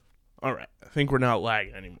All right, I think we're not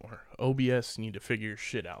lagging anymore. OBS need to figure your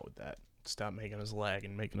shit out with that. Stop making us lag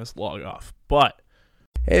and making us log off. But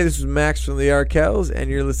Hey, this is Max from the Arkells, and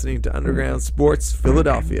you're listening to Underground Sports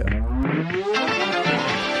Philadelphia.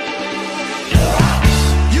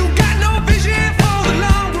 You got no vision for the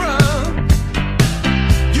long run.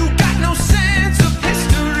 You got no sense of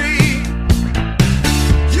history.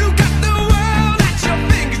 You got the world at your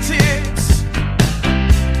fingertips,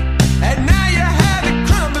 and now you have it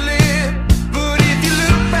crumbling. But if you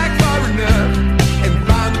look back far enough and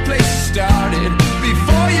find the place you started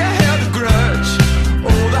before you held a grudge,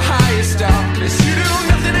 oh, the highest darkness. You do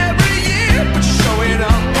nothing every year, but you're showing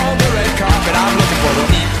up on the red carpet. I'm looking for the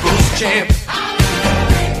people's champ.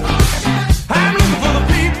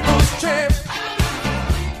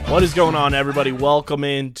 what is going on, everybody? Welcome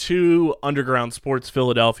in to Underground Sports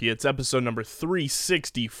Philadelphia. It's episode number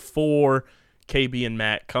 364. KB and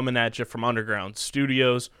Matt coming at you from Underground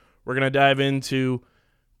Studios. We're going to dive into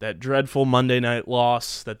that dreadful Monday night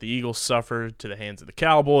loss that the Eagles suffered to the hands of the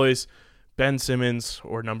Cowboys. Ben Simmons,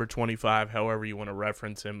 or number 25, however you want to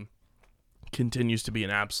reference him, continues to be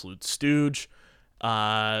an absolute stooge.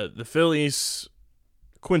 The Phillies,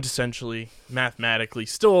 quintessentially, mathematically,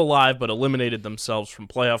 still alive, but eliminated themselves from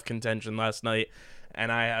playoff contention last night.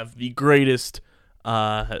 And I have the greatest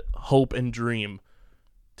hope and dream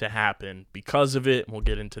to happen because of it. We'll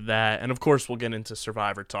get into that. And, of course, we'll get into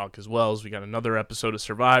Survivor talk as well, as we got another episode of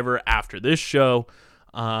Survivor after this show.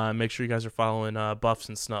 Make sure you guys are following Buffs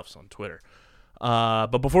and Snuffs on Twitter.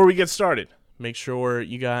 But before we get started, make sure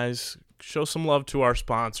you guys show some love to our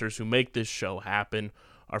sponsors who make this show happen.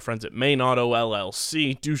 Our friends at Main Auto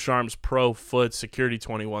LLC, Ducharme's Pro Foot, Security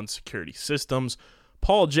 21 Security Systems,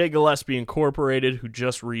 Paul J. Gillespie Incorporated, who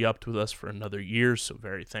just re-upped with us for another year, so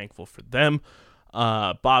very thankful for them.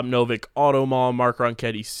 Bob Novick Auto Mall, Mark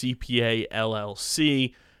Ronchetti CPA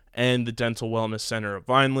LLC, and the Dental Wellness Center of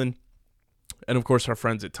Vineland. And, of course, our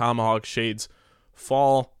friends at Tomahawk Shades.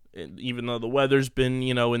 Fall, even though the weather's been,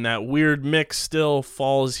 in that weird mix still,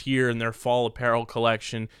 fall is here, and their fall apparel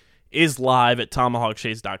collection is live at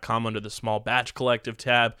TomahawkShades.com under the Small Batch Collective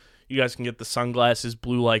tab. You guys can get the sunglasses,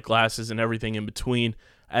 blue light glasses, and everything in between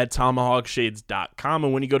at TomahawkShades.com.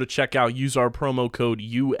 And when you go to checkout, use our promo code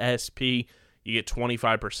USP. You get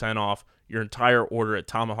 25% off your entire order at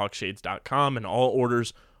TomahawkShades.com, and all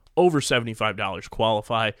orders over $75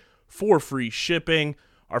 qualify for free shipping.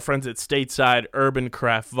 Our friends at Stateside Urban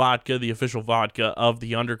Craft Vodka, the official vodka of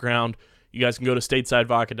the Underground. You guys can go to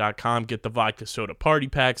statesidevodka.com, get the vodka soda party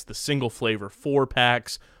packs. The single flavor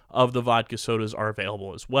 4-packs of the vodka sodas are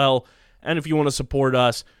available as well. And if you want to support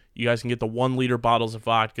us, you guys can get the 1-liter bottles of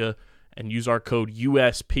vodka and use our code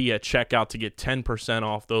USP at checkout to get 10%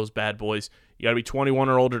 off those bad boys. You got to be 21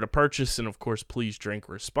 or older to purchase, and of course, please drink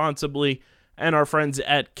responsibly. And our friends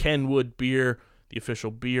at Kenwood Beer, the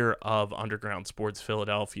official beer of Underground Sports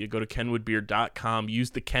Philadelphia. Go to kenwoodbeer.com,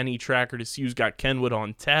 use the Kenny tracker to see who's got Kenwood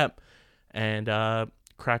on tap, and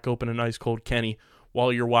crack open a nice cold Kenny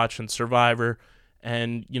while you're watching Survivor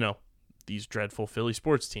and, these dreadful Philly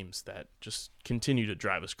sports teams that just continue to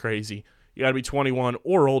drive us crazy. You got to be 21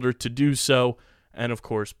 or older to do so, and of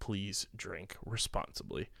course, please drink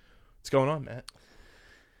responsibly. What's going on, Matt?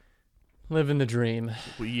 Living the dream.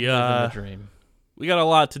 We Living the dream. We got a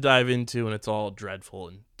lot to dive into, and it's all dreadful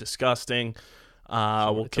and disgusting.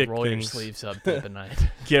 We'll kick roll your things. sleeves up deep at night.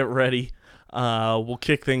 Get ready. We'll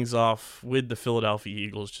kick things off with the Philadelphia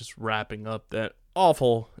Eagles just wrapping up that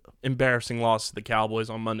awful, embarrassing loss to the Cowboys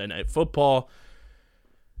on Monday Night Football.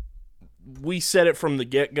 We said it from the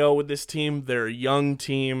get-go with this team. They're a young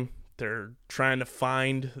team. They're trying to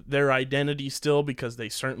find their identity still because they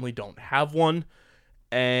certainly don't have one.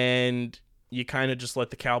 And you kind of just let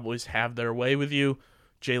the Cowboys have their way with you.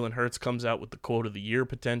 Jalen Hurts comes out with the quote of the year,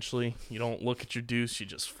 potentially. You don't look at your deuce, you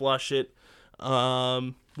just flush it.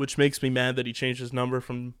 Which makes me mad that he changed his number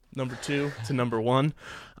from number 2 to number 1.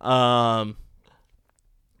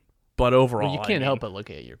 But overall, Well, you can't help but look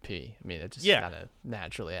at your pee. I mean, it just kind of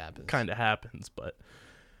naturally happens. Kind of happens, but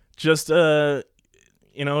just, it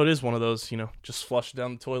is one of those, just flush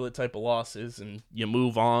down the toilet type of losses, and you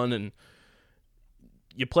move on, and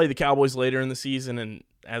you play the Cowboys later in the season, and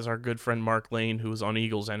as our good friend Mark Lane, who was on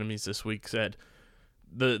Eagles Enemies this week, said,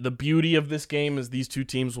 the beauty of this game is these two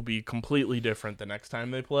teams will be completely different the next time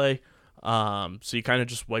they play. So you kind of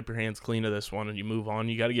just wipe your hands clean of this one and you move on.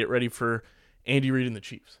 You got to get ready for Andy Reid and the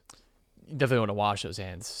Chiefs. You definitely want to wash those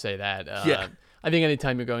hands, say that. Yeah. I think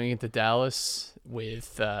anytime you're going into Dallas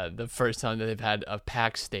with the first time that they've had a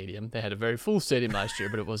packed stadium, they had a very full stadium last year,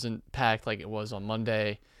 but it wasn't packed like it was on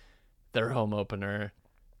Monday, their home opener,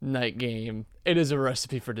 night game. It is a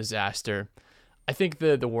recipe for disaster. I think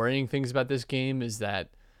the worrying things about this game is that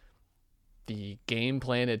the game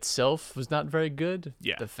plan itself was not very good.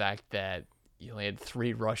 Yeah. The fact that you only had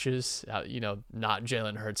 3 rushes, not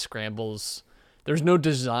Jalen Hurts scrambles. There's no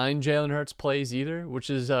design Jalen Hurts plays either, which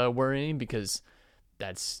is worrying because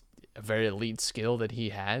that's a very elite skill that he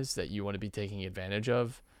has that you want to be taking advantage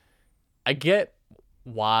of. I get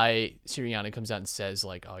why Sirianni comes out and says,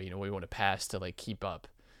 like, oh, we want to pass to, like, keep up.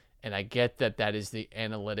 And I get that that is the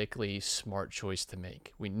analytically smart choice to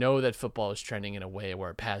make. We know that football is trending in a way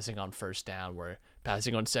where passing on first down, where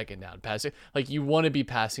passing on second down, you want to be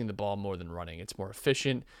passing the ball more than running. It's more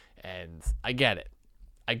efficient, and I get it.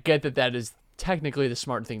 I get that that is technically the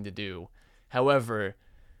smart thing to do. However,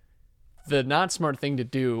 the not smart thing to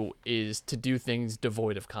do is to do things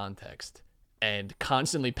devoid of context and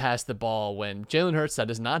constantly pass the ball when Jalen Hurts,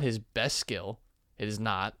 that is not his best skill. It is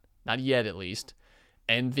not yet at least.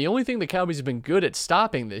 And the only thing the Cowboys have been good at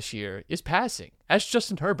stopping this year is passing. That's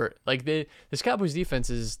Justin Herbert. Like, this Cowboys defense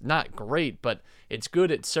is not great, but it's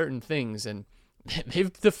good at certain things, and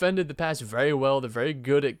they've defended the pass very well. They're very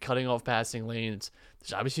good at cutting off passing lanes.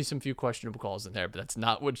 There's obviously some few questionable calls in there, but that's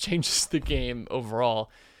not what changes the game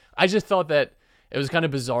overall. I just thought that it was kind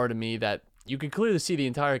of bizarre to me that you could clearly see the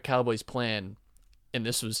entire Cowboys plan, and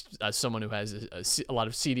this was someone who has a lot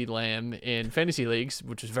of CeeDee Lamb in fantasy leagues,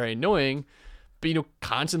 which is very annoying. But,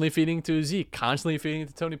 constantly feeding to Zeke, constantly feeding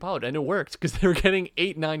to Tony Pollard. And it worked because they were getting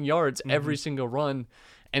 8-9 yards every single run.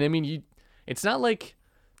 And, I mean, it's not like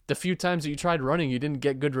the few times that you tried running, you didn't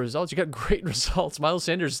get good results. You got great results. Miles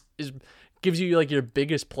Sanders gives you, like, your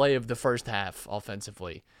biggest play of the first half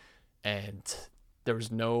offensively. And there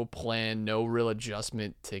was no plan, no real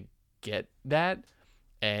adjustment to get that.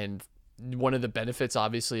 And one of the benefits,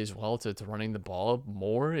 obviously, as well to running the ball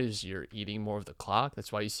more is you're eating more of the clock.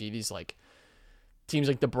 That's why you see these, like, teams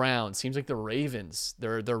like the Browns, teams like the Ravens,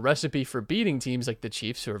 their recipe for beating teams like the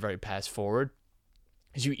Chiefs, who are very pass forward,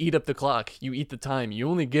 is you eat up the clock, you eat the time. You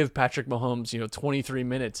only give Patrick Mahomes, 23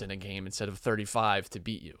 minutes in a game instead of 35 to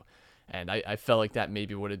beat you. And I felt like that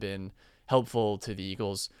maybe would have been helpful to the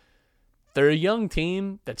Eagles. They're a young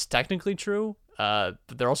team. That's technically true.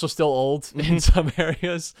 They're also still old in some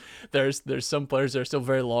areas. There's some players that are still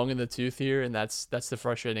very long in the tooth here, and that's the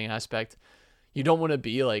frustrating aspect. You don't want to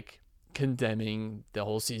be like condemning the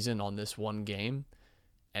whole season on this one game,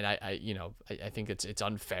 and I think it's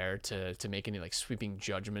unfair to make any like sweeping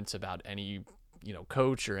judgments about any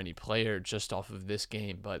coach or any player just off of this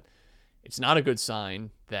game. But it's not a good sign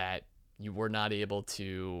that you were not able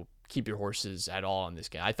to keep your horses at all in this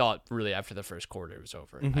game. I thought really after the first quarter it was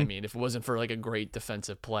over. I mean, if it wasn't for like a great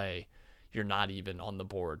defensive play, you're not even on the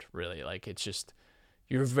board really. Like, it's just,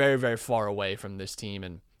 you're very, very far away from this team,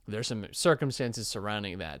 and there's some circumstances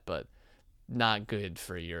surrounding that, but not good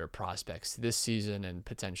for your prospects this season and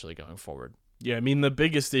potentially going forward. Yeah, I mean, the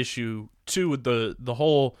biggest issue, too, with the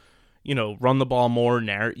whole, run the ball more,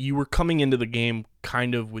 you were coming into the game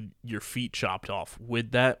kind of with your feet chopped off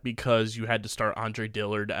with that because you had to start Andre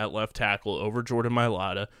Dillard at left tackle over Jordan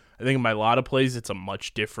Mailata. I think in Mailata plays, it's a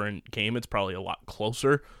much different game. It's probably a lot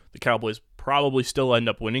closer. The Cowboys probably still end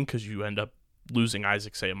up winning because you end up losing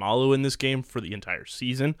Isaac Seumalo in this game for the entire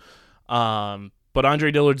season. But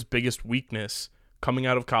Andre Dillard's biggest weakness coming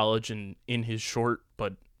out of college and in his short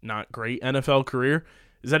but not great NFL career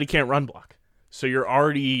is that he can't run block. So you're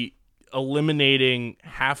already eliminating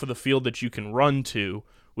half of the field that you can run to,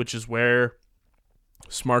 which is where,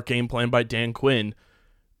 smart game plan by Dan Quinn,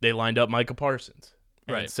 they lined up Micah Parsons.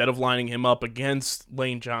 And Right. instead of lining him up against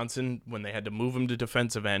Lane Johnson when they had to move him to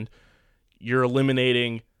defensive end, you're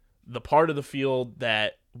eliminating the part of the field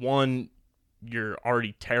that, one, you're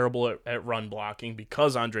already terrible at run blocking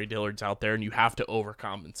because Andre Dillard's out there and you have to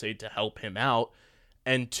overcompensate to help him out.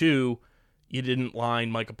 And two, you didn't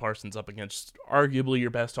line Micah Parsons up against arguably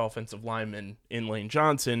your best offensive lineman in Lane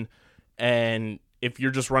Johnson. And if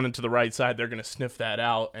you're just running to the right side, they're going to sniff that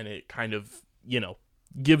out, and it kind of,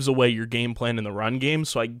 gives away your game plan in the run game.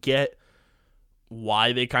 So I get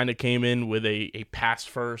why they kind of came in with a pass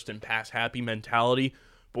first and pass happy mentality.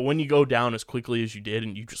 But when you go down as quickly as you did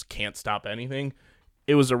and you just can't stop anything,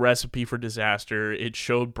 it was a recipe for disaster. It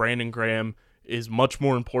showed Brandon Graham is much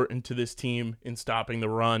more important to this team in stopping the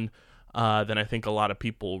run than I think a lot of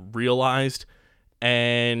people realized.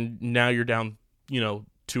 And now you're down,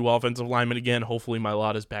 2 offensive linemen again. Hopefully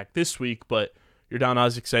Mailata's back this week, but you're down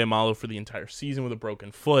Isaac Seumalo for the entire season with a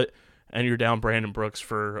broken foot, and you're down Brandon Brooks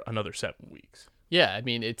for another 7 weeks. Yeah, I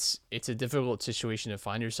mean, it's a difficult situation to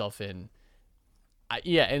find yourself in.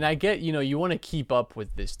 And I get, you want to keep up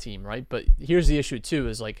with this team, right? But here's the issue too: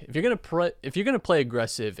 is like if you're gonna play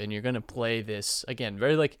aggressive and you're gonna play this again,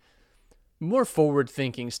 very like more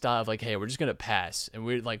forward-thinking style of like, hey, we're just gonna pass, and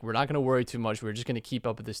we're not gonna worry too much. We're just gonna keep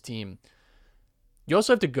up with this team. You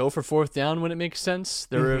also have to go for fourth down when it makes sense.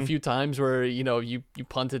 There were a few times where you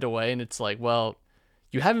punted away, and it's like, well,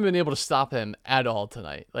 you haven't been able to stop them at all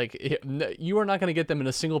tonight. Like you are not going to get them in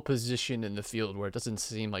a single position in the field where it doesn't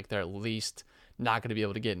seem like they're at least not going to be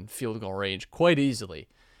able to get in field goal range quite easily.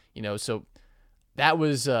 So that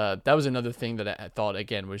was another thing that I thought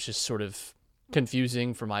again was just sort of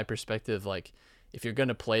confusing from my perspective. Like, if you're going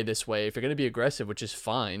to play this way, if you're going to be aggressive, which is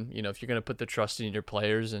fine, if you're going to put the trust in your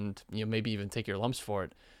players and, maybe even take your lumps for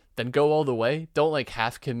it, then go all the way. Don't like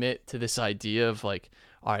half commit to this idea of like,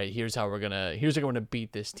 all right, here's how we're going to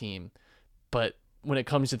beat this team. But when it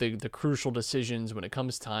comes to the crucial decisions, when it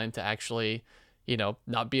comes time to actually,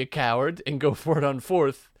 not be a coward and go for it on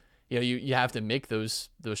fourth, you have to make those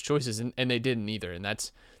choices, and they didn't either. And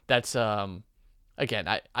that's again,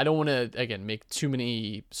 I don't want to again make too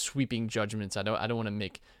many sweeping judgments. I don't want to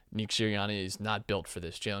make Nick Sirianni is not built for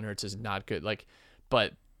this. Jalen Hurts is not good.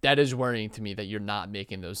 But that is worrying to me that you're not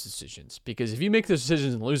making those decisions, because if you make those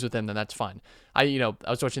decisions and lose with them, then that's fine. I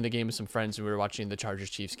was watching the game with some friends, and we were watching the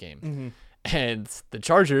Chargers-Chiefs game, and the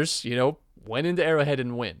Chargers, went into Arrowhead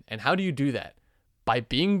and win. And how do you do that? By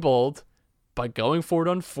being bold, by going forward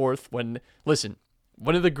on fourth. Listen,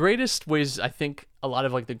 one of the greatest ways I think a lot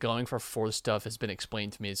of like the going for fourth stuff has been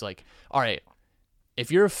explained to me is like, all right,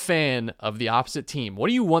 if you're a fan of the opposite team, what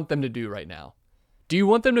do you want them to do right now? Do you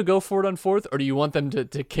want them to go for it on fourth, or do you want them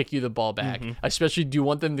to kick you the ball back? Especially, do you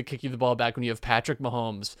want them to kick you the ball back when you have Patrick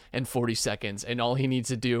Mahomes and 40 seconds and all he needs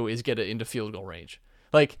to do is get it into field goal range?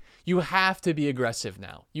 Like, you have to be aggressive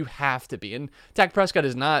now. You have to be. And Dak Prescott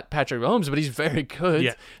is not Patrick Mahomes, but he's very good.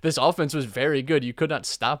 Yeah. This offense was very good. You could not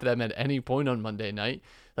stop them at any point on Monday night.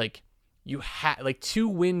 Like, to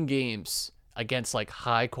win games against like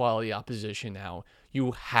high quality opposition now,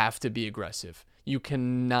 you have to be aggressive. You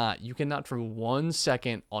cannot for 1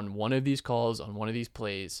 second on one of these calls, on one of these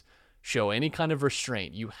plays, show any kind of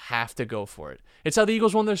restraint. You have to go for it. It's how the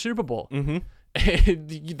Eagles won their Super Bowl.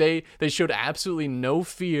 They showed absolutely no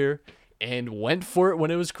fear and went for it when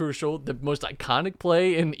it was crucial. The most iconic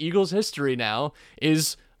play in Eagles history now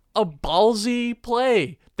is a ballsy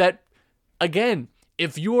play that, again,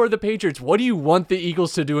 if you are the Patriots, what do you want the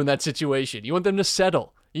Eagles to do in that situation? You want them to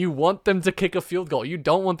settle. You want them to kick a field goal. You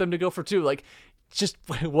don't want them to go for two. Like, just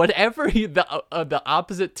whatever the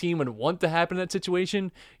opposite team would want to happen in that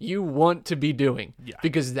situation, you want to be doing. Yeah.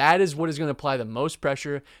 Because that is what is going to apply the most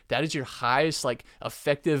pressure. That is your highest like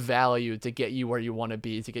effective value to get you where you want to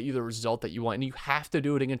be, to get you the result that you want. And you have to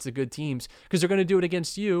do it against the good teams because they're going to do it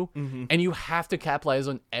against you. And you have to capitalize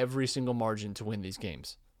on every single margin to win these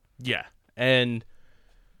games. Yeah. And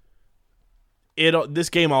this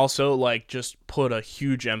game also like just put a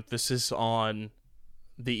huge emphasis on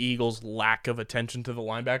the Eagles' lack of attention to the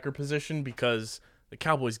linebacker position, because the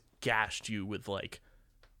Cowboys gashed you with like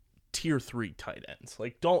tier 3 tight ends.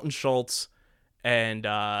 Like Dalton Schultz and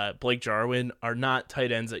Blake Jarwin are not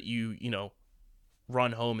tight ends that you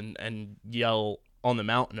run home and yell on the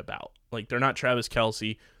mountain about. Like, they're not Travis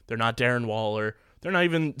Kelce, they're not Darren Waller, they're not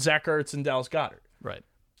even Zach Ertz and Dallas Goedert. Right.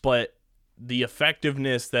 But the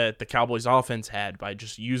effectiveness that the Cowboys offense had by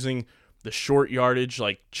just using the short yardage,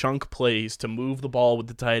 like chunk plays to move the ball with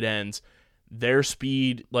the tight ends, their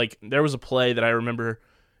speed, like there was a play that I remember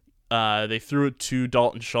they threw it to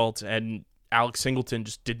Dalton Schultz and Alex Singleton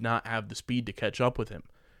just did not have the speed to catch up with him.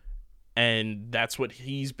 And that's what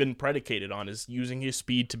he's been predicated on, is using his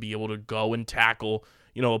speed to be able to go and tackle,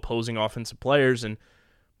 opposing offensive players. And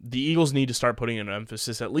the Eagles need to start putting an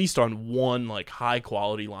emphasis at least on one like high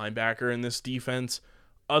quality linebacker in this defense.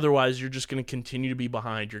 Otherwise, you're just going to continue to be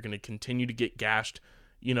behind. You're going to continue to get gashed,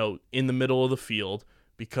 in the middle of the field,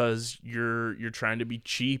 because you're trying to be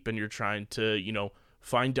cheap and you're trying to,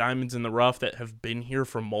 find diamonds in the rough that have been here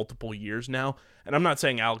for multiple years now. And I'm not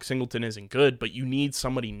saying Alex Singleton isn't good, but you need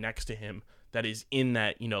somebody next to him that is in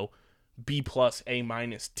that, B+,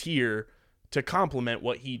 A- tier to complement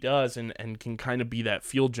what he does and can kind of be that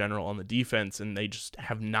field general on the defense. And they just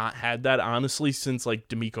have not had that, honestly, since like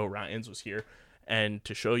DeMeco Ryans was here. And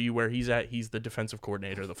to show you where he's at, he's the defensive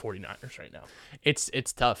coordinator of the 49ers right now. It's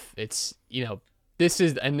tough. It's, this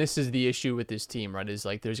is the issue with this team, right? Is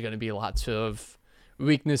like there's going to be lots of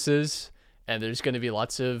weaknesses and there's going to be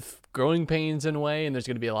lots of growing pains in a way. And there's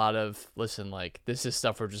going to be a lot of, listen, like this is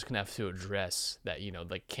stuff we're just going to have to address that,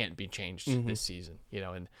 like can't be changed this season,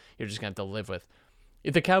 and you're just going to have to live with.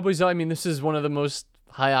 If the Cowboys, this is one of the most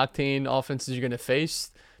high octane offenses you're going to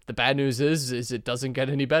face. The bad news is it doesn't get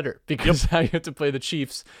any better, because now you have to play the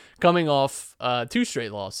Chiefs coming off 2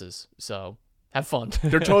 straight losses. So have fun.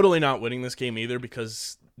 They're totally not winning this game either,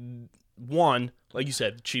 because one, like you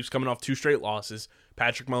said, Chiefs coming off 2 straight losses.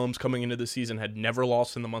 Patrick Mahomes coming into the season had never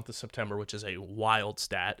lost in the month of September, which is a wild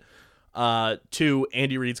stat. 2,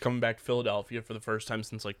 Andy Reid's coming back to Philadelphia for the first time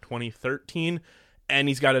since like 2013, and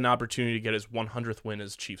he's got an opportunity to get his 100th win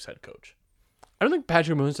as Chiefs head coach. I don't think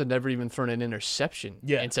Patrick Mahomes had never even thrown an interception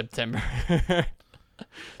in September.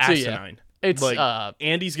 Asinine. It's like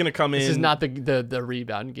Andy's gonna come in. This is not the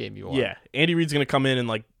rebound game you want. Yeah, Andy Reid's gonna come in and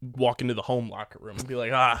like walk into the home locker room and be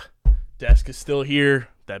like, desk is still here.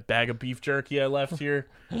 That bag of beef jerky I left here,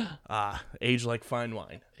 aged like fine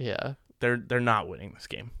wine. Yeah, they're not winning this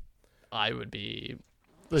game. I would be.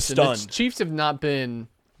 Listen, stunned. the Chiefs have not been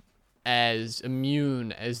as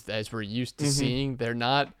immune as we're used to seeing. They're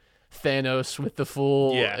not Thanos with the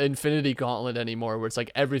full Infinity Gauntlet anymore, where it's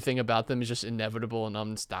like everything about them is just inevitable and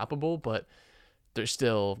unstoppable. But they're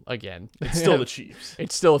still, again, it's still the Chiefs.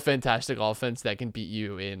 It's still a fantastic offense that can beat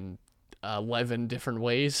you in 11 different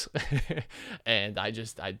ways. And I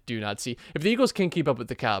do not see, if the Eagles can keep up with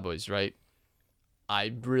the Cowboys, right,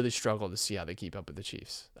 I really struggle to see how they keep up with the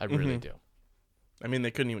Chiefs. I really do. I mean,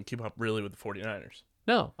 they couldn't even keep up really with the 49ers.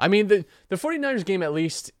 No, I mean, the 49ers game at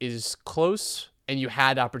least is close, and you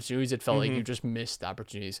had opportunities. It felt like you just missed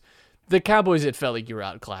opportunities. The Cowboys, it felt like you were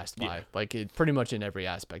outclassed by, like pretty much in every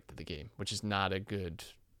aspect of the game, which is not a good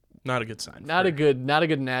sign. Not a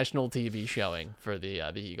good national TV showing for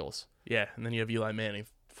the Eagles. Yeah, and then you have Eli Manning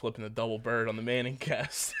flipping the double bird on the Manning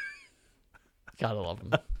cast. Gotta love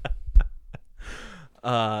him.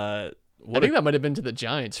 I think that might have been to the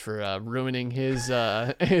Giants for ruining his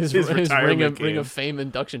retirement Ring of Fame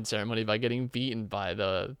induction ceremony by getting beaten by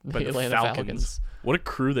the Atlanta Falcons. What a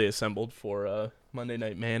crew they assembled for Monday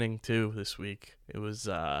Night Manning too this week. It was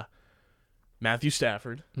Matthew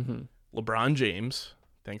Stafford, LeBron James.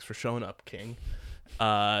 Thanks for showing up, King.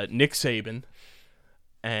 Nick Saban,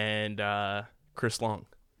 and Chris Long.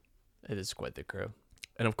 It is quite the crew.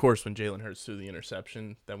 And of course, when Jalen Hurts threw the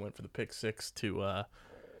interception that went for the pick six to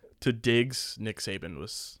Diggs, Nick Saban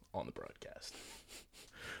was on the broadcast.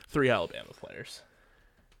 3 Alabama players.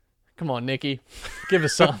 Come on, Nicky, give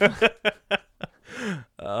us some.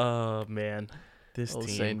 Oh man, this I'll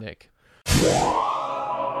team. say Nick.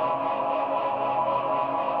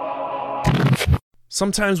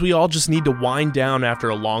 Sometimes we all just need to wind down after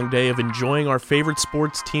a long day of enjoying our favorite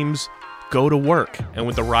sports teams go to work. And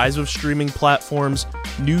with the rise of streaming platforms,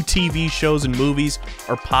 new TV shows and movies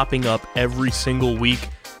are popping up every single week,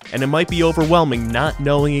 and it might be overwhelming not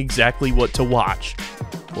knowing exactly what to watch.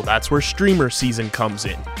 Well, that's where Streamer Season comes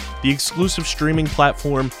in, the exclusive streaming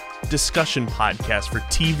platform discussion podcast for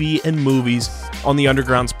TV and movies on the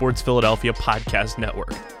Underground Sports Philadelphia podcast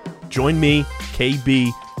network. Join me, KB,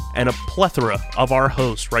 and a plethora of our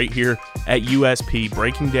hosts right here at USP,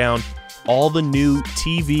 breaking down all the new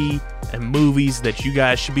TV and movies that you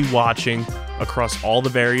guys should be watching across all the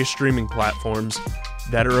various streaming platforms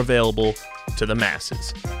that are available to the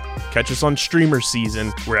masses. Catch us on Streamer Season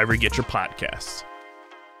wherever you get your podcasts.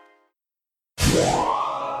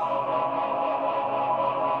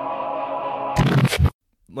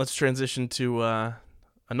 Let's transition to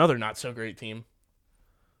another not-so-great team.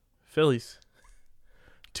 Phillies.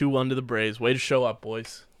 2-1 to the Braves. Way to show up,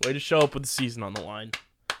 boys. Way to show up with the season on the line.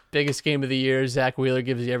 Biggest game of the year. Zach Wheeler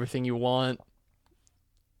gives you everything you want.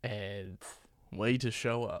 And way to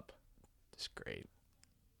show up. It's great.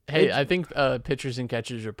 Hey, I think pitchers and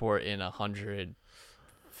catchers report in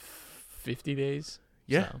 150 days.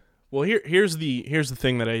 Yeah. So. Well, here's the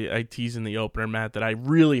thing that I tease in the opener, Matt, that I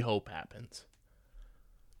really hope happens.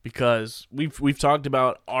 Because we've talked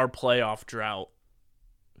about our playoff drought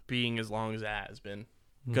being as long as it has been.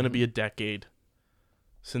 Going to be a decade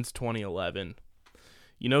since 2011.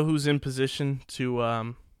 You know who's in position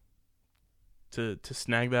to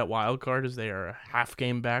snag that wild card, as they are a half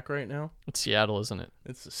game back right now? It's Seattle, isn't it?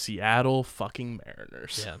 It's the Seattle fucking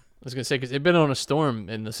Mariners. Yeah. I was going to say, because they've been on a storm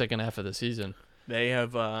in the second half of the season. They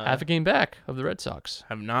have half a game back of the Red Sox.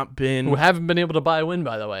 Have not been... Who haven't been able to buy a win,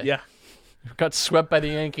 by the way. Yeah. Got swept by the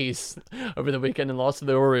Yankees over the weekend and lost to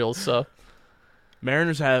the Orioles, so...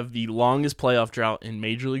 Mariners have the longest playoff drought in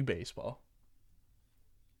Major League Baseball.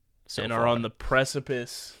 And are on the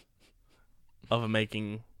precipice of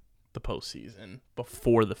making the postseason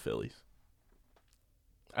before the Phillies.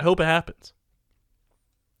 I hope it happens.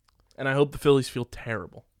 And I hope the Phillies feel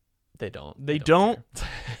terrible. They don't. They don't.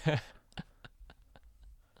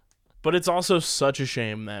 But it's also such a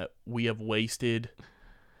shame that we have wasted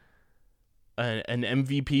an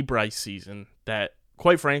MVP Bryce season that,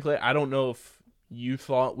 quite frankly, I don't know if you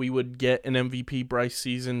thought we would get an MVP Bryce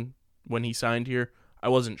season when he signed here. I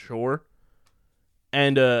wasn't sure.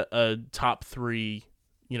 And a top 3,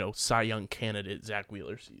 Cy Young candidate Zach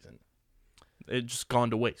Wheeler season. It's just gone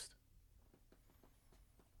to waste.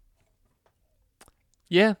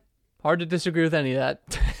 Yeah, hard to disagree with any of that.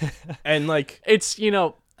 And like It's,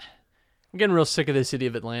 I'm getting real sick of the city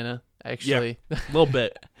of Atlanta, actually. a little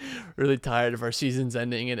bit. Really tired of our seasons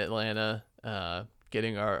ending in Atlanta,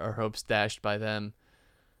 getting our hopes dashed by them.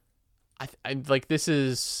 I like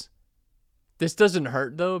this doesn't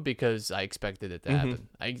hurt though, because I expected it to happen.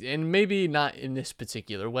 And maybe not in this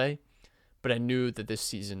particular way, but I knew that this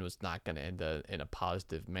season was not going to end in a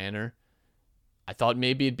positive manner. I thought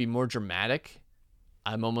maybe it'd be more dramatic.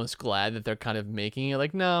 I'm almost glad that they're kind of making it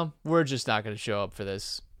like, no, we're just not going to show up for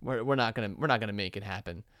this. We're not gonna make it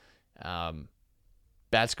happen.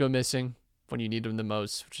 Bats go missing when you need them the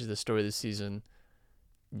most, which is the story of the season.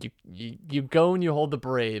 You go and you hold the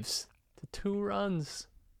Braves to 2 runs.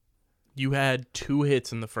 You had 2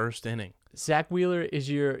 hits in the first inning. Zach Wheeler is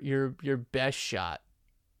your best shot.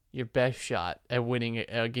 Your best shot at winning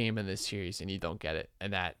a game in this series, and you don't get it,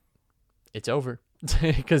 and that it's over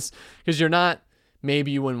because you're not.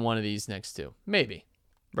 Maybe you win one of these next 2, maybe,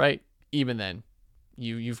 right? Even then,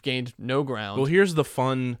 you've gained no ground. Well, here's the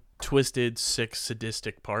fun, twisted, sick,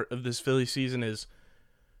 sadistic part of this Philly season is,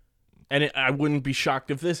 and I wouldn't be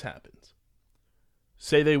shocked if this happens.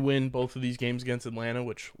 Say they win both of these games against Atlanta,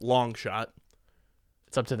 which long shot.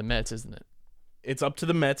 It's up to the Mets, isn't it? It's up to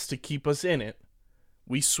the Mets to keep us in it.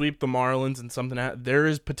 We sweep the Marlins and something. There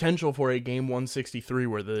is potential for a game 163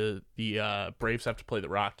 where the Braves have to play the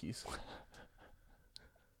Rockies.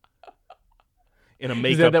 In a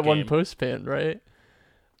makeup that game one postpan, right?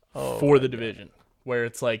 for the division, where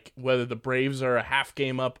it's like whether the Braves are a half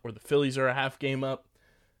game up or the Phillies are a half game up,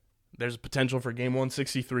 there's potential for game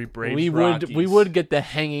 163 Braves Rockies. We would get the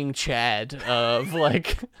hanging Chad of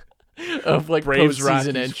like Braves postseason Rockies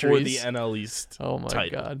entries for the NL East. Oh my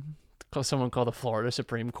title. God! Someone call the Florida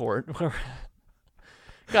Supreme Court.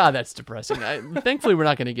 God, that's depressing. Thankfully, we're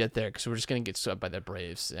not going to get there because we're just going to get swept by the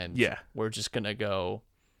Braves, and we're just going to go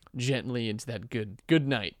gently into that good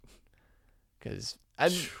night. Because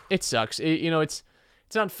it sucks. It's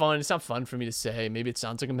not fun. It's not fun for me to say. Maybe it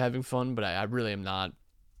sounds like I'm having fun, but I really am not.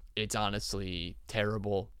 It's honestly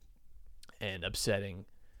terrible and upsetting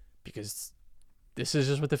because this is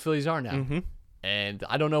just what the Phillies are now. Mm-hmm. And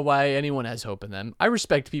I don't know why anyone has hope in them. I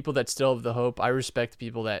respect people that still have the hope. I respect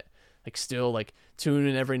people that still tune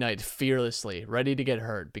in every night fearlessly, ready to get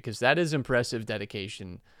hurt, because that is impressive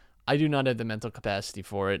dedication. I do not have the mental capacity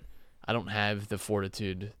for it. I don't have the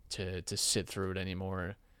fortitude to sit through it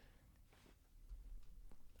anymore.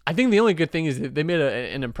 I think the only good thing is that they made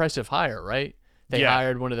an impressive hire, right? They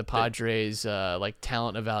hired one of the Padres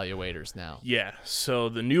talent evaluators now. Yeah, so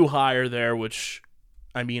the new hire there, which,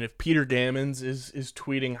 I mean, if Peter Gammons is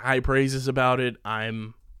tweeting high praises about it,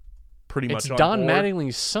 I'm pretty much on Don board.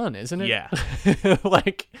 Mattingly's son, isn't it? Yeah.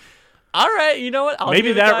 All right, you know what?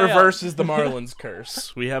 Maybe that reverses the Marlins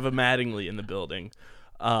curse. We have a Mattingly in the building.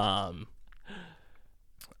 I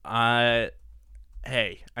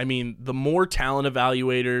mean, the more talent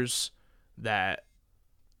evaluators that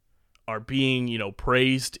are being,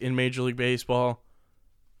 praised in Major League Baseball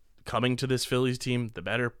coming to this Phillies team, the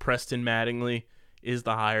better. Preston Mattingly is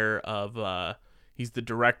the hire of he's the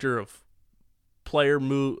director of player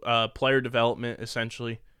development,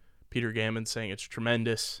 essentially. Peter Gammon saying it's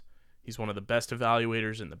tremendous. He's one of the best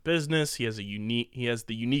evaluators in the business. He has the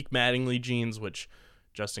unique Mattingly genes, which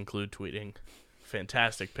Justin Kluge tweeting,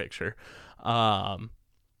 fantastic picture.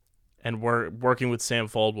 And we're working with Sam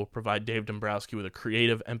Fuld will provide Dave Dombrowski with a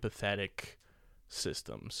creative, empathetic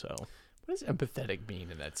system. So, what does empathetic mean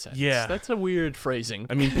in that sense? Yeah, that's a weird phrasing.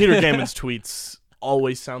 I mean, Peter Gammon's tweets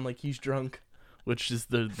always sound like he's drunk, which is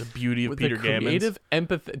the beauty of Peter Gammons. Creative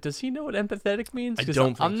empathy. Does he know what empathetic means? I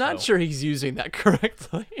don't think I'm not so. sure he's using that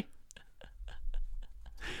correctly.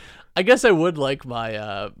 I guess I would like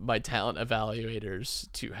my my talent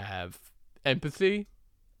evaluators to have empathy.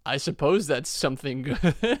 I suppose that's something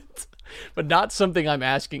good, but not something I'm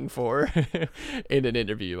asking for in an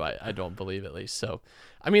interview. I don't believe, at least. So,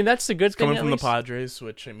 I mean, that's the good thing. Coming from least. the Padres,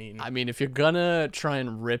 which I mean, if you're gonna try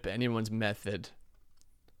and rip anyone's method,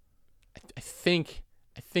 I think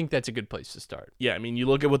that's a good place to start. yeah, I mean, you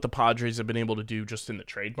look at what the Padres have been able to do just in the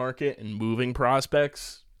trade market and moving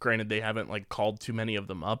prospects. Granted, they haven't called too many of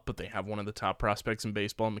them up, but they have one of the top prospects in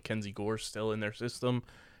baseball, Mackenzie Gore, still in their system.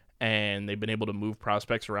 And they've been able to move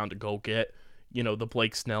prospects around to go get, the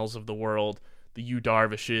Blake Snells of the world, the Yu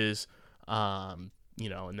Darvishes, and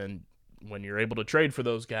then when you're able to trade for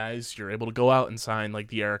those guys, you're able to go out and sign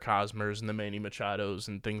the Eric Hosmers and the Manny Machados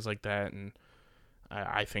and things like that. And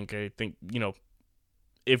I think if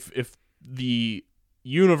the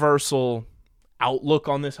universal outlook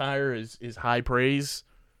on this hire is high praise,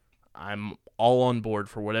 I'm all on board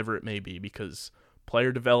for whatever it may be, because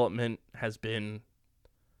player development has been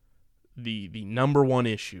the number one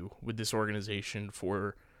issue with this organization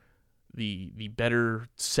for the better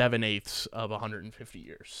 7/8 of 150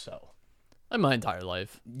 years. So, And my entire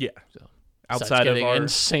life. yeah. So, Outside of getting our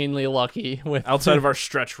insanely lucky with outside of our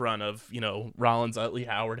stretch run of, Rollins, Utley,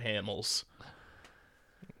 Howard, Hamels,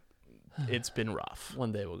 it's been rough.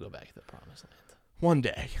 one day we'll go back to the promised land. One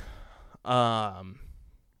day.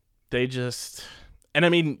 They just, and I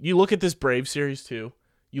mean, you look at this Braves series too.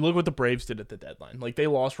 You look what the Braves did at the deadline. Like, they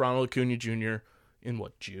lost Ronald Acuna Jr. in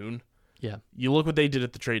June? Yeah. You look what they did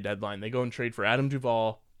at the trade deadline. They go and trade for Adam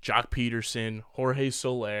Duvall, Jock Peterson, Jorge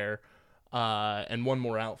Soler, and one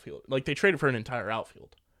more outfield. Like, they traded for an entire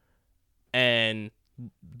outfield. And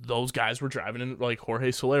those guys were driving in. Like,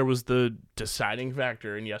 Jorge Soler was the deciding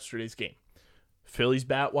factor in yesterday's game. Phillies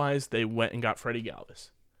bat-wise, they went and got Freddie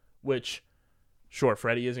Galvis, which, sure,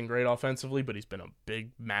 Freddie isn't great offensively, but he's been a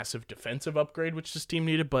big, massive defensive upgrade, which this team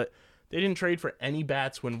needed. But they didn't trade for any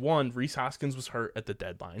bats when, one, Rhys Hoskins was hurt at the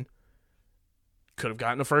deadline. Could have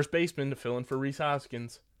gotten a first baseman to fill in for Rhys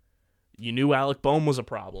Hoskins. You knew Alec Boehm was a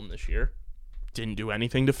problem this year. Didn't do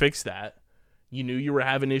anything to fix that. You knew you were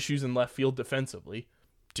having issues in left field defensively.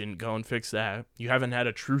 Didn't go and fix that. You haven't had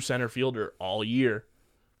a true center fielder all year.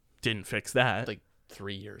 Didn't fix that. Like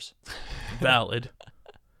 3 years. Valid.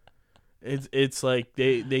 It's like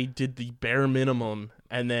they did the bare minimum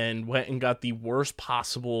and then went and got the worst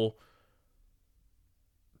possible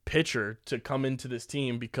pitcher to come into this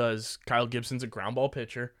team, because Kyle Gibson's a ground ball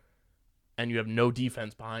pitcher and you have no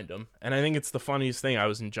defense behind him. And I think it's the funniest thing. I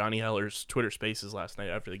was in Johnny Heller's Twitter Spaces last night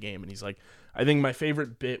after the game, and he's like, I think my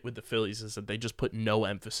favorite bit with the Phillies is that they just put no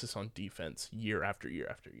emphasis on defense year after year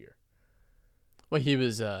after year. Well, he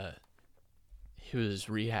was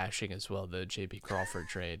rehashing as well the J.P. Crawford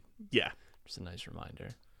trade. Yeah. Just a nice reminder.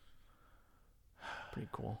 Pretty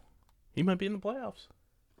cool. He might be in the playoffs.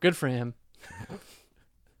 Good for him.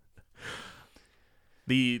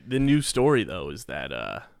 The new story though is that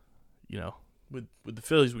with the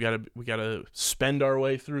Phillies we gotta spend our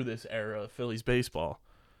way through this era of Phillies baseball.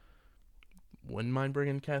 Wouldn't mind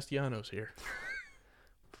bringing Castellanos here.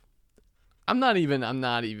 I'm not even.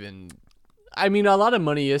 I mean, a lot of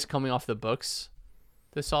money is coming off the books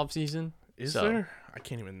this offseason. Is So, there? I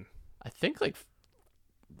can't even I think like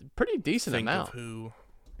pretty decent think amount. of who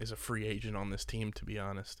is a free agent on this team, to be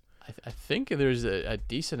honest. I think there's a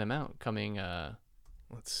decent amount coming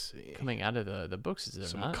Let's see. coming out of the books. Is there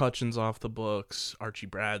Some not? McCutcheon's off the books. Archie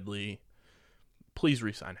Bradley. Please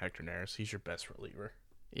re-sign Hector Neris. He's your best reliever.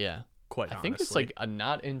 Yeah. Quite I honestly. think it's like a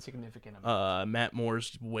not insignificant amount. Matt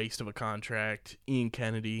Moore's waste of a contract. Ian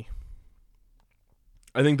Kennedy.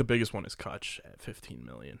 I think the biggest one is Kutch at $15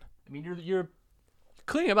 million. I mean, you're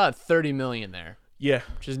clearing about $30 million there, Yeah,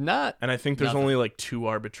 which is not. and I think there's Nothing. only like 2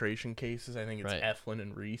 arbitration cases. I think it's Right. Eflin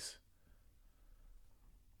and Reese.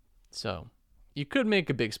 So, you could make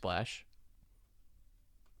a big splash.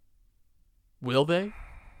 Will they?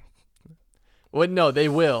 Well, no, they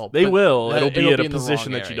will. They but will. It'll be at a in the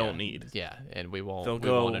position wrong that you area. don't need. Yeah, and we won't. They'll we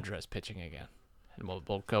go- won't address pitching again, and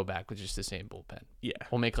we'll go back with just the same bullpen. Yeah,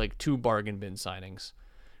 We'll make like 2 bargain bin signings.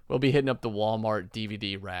 We'll be hitting up the Walmart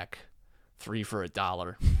DVD rack, 3 for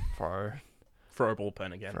 $1 for for our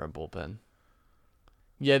bullpen again. our bullpen.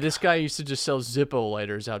 Yeah, this guy used to just sell Zippo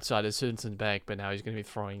lighters outside of Citizens Bank, but now he's going to be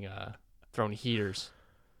throwing heaters.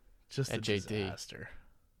 Just a at JD. disaster.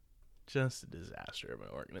 Just a disaster of an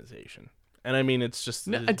organization. And I mean, it's just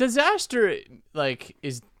A disaster, like,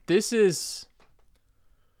 is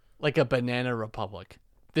like a banana republic.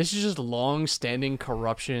 This is just long-standing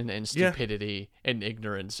corruption and Yeah. stupidity and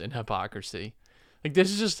ignorance and hypocrisy. Like,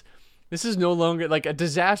 this is no longer, like, a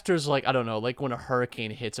disaster is like, I don't know, like when a hurricane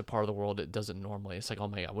hits a part of the world it doesn't normally. It's like, oh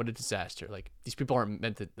my God, what a disaster. Like, these people aren't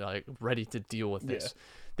meant to, like, ready to deal with this.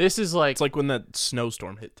 This is like, It's like when that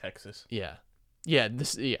snowstorm hit Texas. yeah.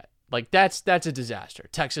 Like that's a disaster.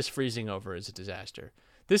 Texas freezing over is a disaster.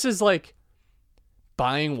 This is like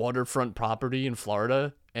buying waterfront property in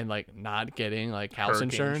Florida and like not getting like house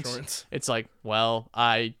Hurricane insurance. It's like, well,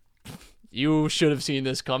 you should have seen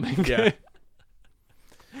this coming. Yeah.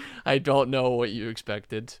 I don't know what you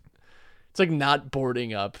expected. It's like not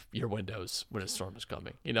boarding up your windows when a storm is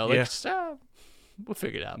coming. You know, like Yeah. just, we'll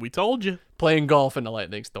figure it out. We told you. Playing golf in a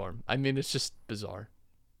lightning storm. I mean, it's just bizarre.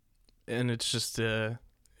 And it's just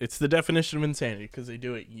it's the definition of insanity, because they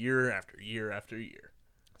do it year after year after year.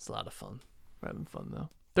 It's a lot of fun. We're having fun though.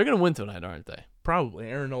 They're gonna win tonight, aren't they? Probably.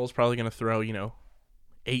 Aaron Nole's probably going to throw,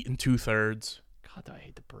 8 2/3. God, I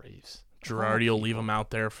hate the Braves. Girardi will leave him out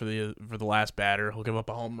there for the last batter. He'll give up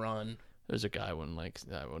a home run. There's a guy I wouldn't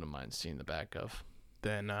mind seeing the back of.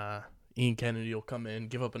 Then Ian Kennedy will come in,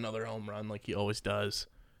 give up another home run like he always does.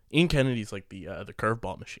 Ian Kennedy's like the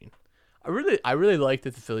curveball machine. I really like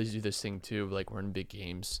that the Phillies do this thing too. Like, we're in big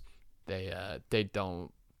games, they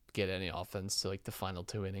don't get any offense to like the final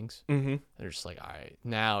 2 innings. Mm-hmm. They're just like, all right,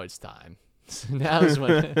 now it's time. now is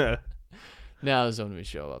when we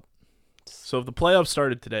show up. So if the playoffs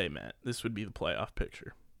started today, Matt, this would be the playoff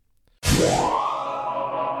picture.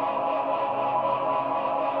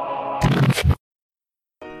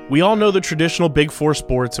 We all know the traditional Big Four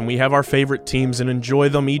sports, and we have our favorite teams and enjoy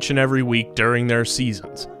them each and every week during their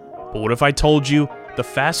seasons. But what if I told you the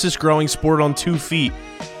fastest growing sport on 2 feet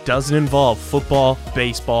doesn't involve football,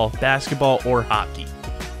 baseball, basketball, or hockey?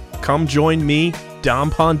 Come join me,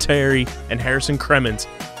 Dom Ponteri, and Harrison Cremens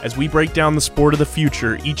as we break down the sport of the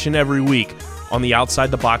future each and every week on the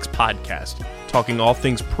Outside the Box podcast, talking all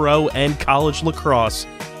things pro and college lacrosse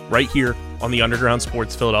right here on the Underground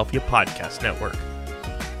Sports Philadelphia Podcast Network.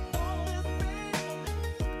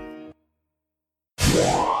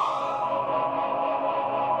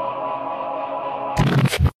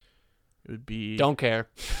 It would be Don't care.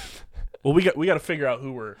 well. We got to figure out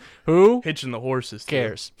who we're Who hitching the horses to.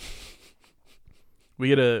 cares? We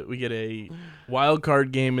get a wild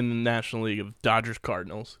card game in the National League of Dodgers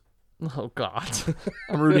Cardinals. Oh God,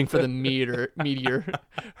 I'm rooting for the meteor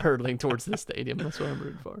hurtling towards the stadium. That's what I'm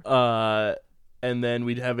rooting for. And then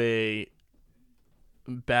we'd have a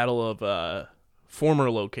battle of former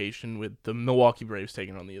location with the Milwaukee Braves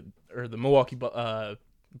taking on the Milwaukee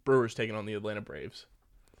Brewers taking on the Atlanta Braves.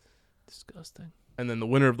 Disgusting. And then the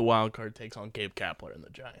winner of the wild card takes on Gabe Kapler and the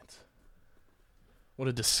Giants. What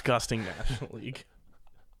a disgusting National League.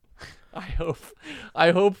 I hope.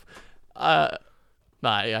 I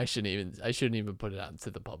shouldn't even put it out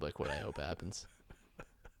to the public what I hope happens.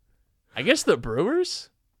 I guess the Brewers.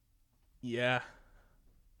 Yeah.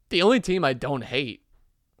 The only team I don't hate.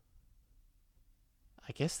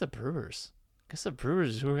 I guess the Brewers. Is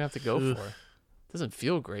who we're gonna have to go Ugh. for. Doesn't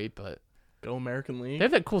feel great, but Go American League. they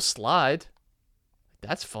have that cool slide.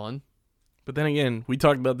 That's fun. But then again, we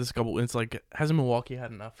talked about this a couple. It's like, hasn't Milwaukee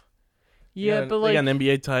had enough? Yeah, but they like, got an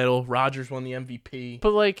NBA title. Rodgers won the MVP.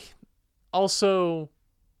 but like, also,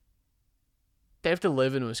 they have to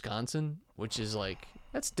live in Wisconsin, which is like,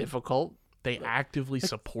 that's difficult. They actively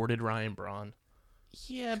supported Ryan Braun.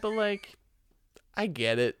 Yeah, but like, I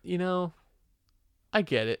get it. I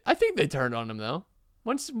get it. I think they turned on him though.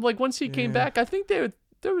 Once he came back, I think there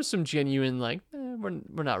was some genuine like,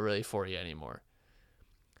 we're not really for you anymore.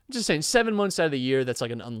 I'm just saying, 7 months out of the year, that's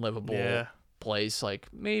like an unlivable place. Like,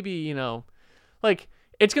 maybe, like,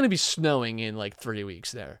 it's going to be snowing in like 3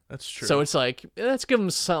 weeks there. That's true. So it's like, let's give them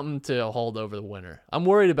something to hold over the winter. I'm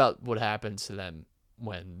worried about what happens to them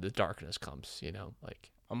when the darkness comes, like.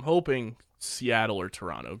 I'm hoping Seattle or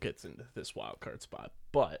Toronto gets into this wild card spot.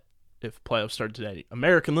 But if playoffs start today,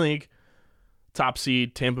 American League, top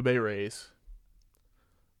seed, Tampa Bay Rays.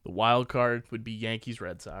 The wild card would be Yankees,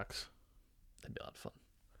 Red Sox. That'd be a lot of fun.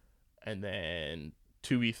 And then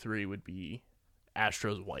 2v3 would be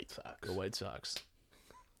Astros, White Sox. The White Sox.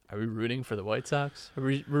 Are we rooting for the White Sox? Are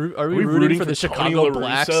we rooting rooting for the for Tony Chicago La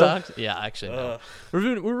Black Russa? Sox? Yeah, actually, no.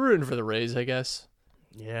 We're rooting for the Rays, I guess.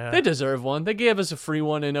 Yeah. They deserve one. They gave us a free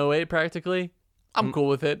one in 08, practically. I'm cool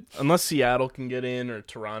with it. Unless Seattle can get in or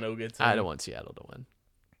Toronto gets in. I don't want Seattle to win.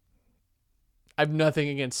 I have nothing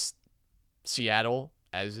against Seattle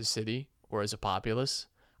as a city or as a populace.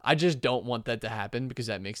 I just don't want that to happen because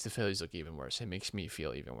that makes the Phillies look even worse. It makes me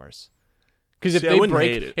feel even worse. Because See, I wouldn't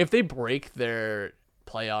hate it. if they break their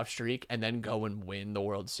playoff streak and then go and win the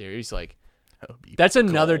World Series, like, That would be that's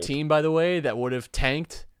another gold. team, by the way, that would have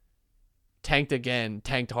tanked again,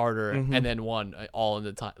 tanked harder, and then won all in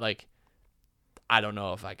the time. Like, I don't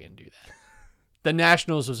know if I can do that. The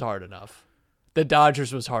Nationals was hard enough. The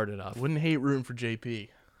Dodgers was hard enough. Wouldn't hate rooting for JP.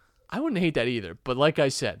 I wouldn't hate that either. But like I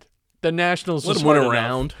said, the Nationals Let was him win hard a enough.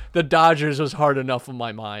 round. The Dodgers was hard enough in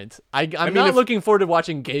my mind. I'm mean, not if- looking forward to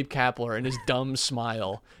watching Gabe Kapler and his dumb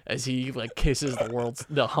smile as he like kisses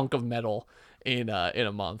the hunk of metal in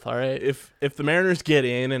a month. All right. If the Mariners get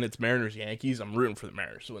in and it's Mariners Yankees, I'm rooting for the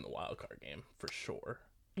Mariners to win the wild card game for sure.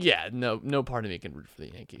 Yeah. No part of me can root for the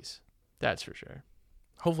Yankees. That's for sure.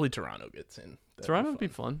 Hopefully Toronto gets in. That'd Toronto would be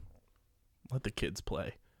fun. fun. Let the kids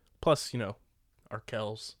play. Plus,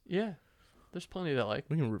 Arkells. Yeah. There's plenty that like.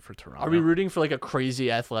 We can root for Toronto. Are we rooting for like a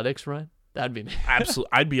crazy athletics run? That'd be me. Absolutely.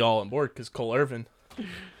 I'd be all on board because Cole Irvin.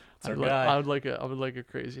 That's our guy. I would like a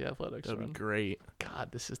crazy athletics That'd be run. great.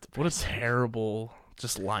 God, this is What a depressing. terrible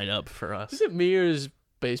just lineup for us. Is it me or is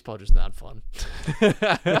baseball just not fun?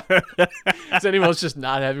 Is anyone else just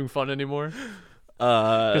not having fun anymore?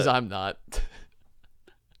 Because I'm not.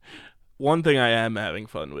 one thing I am having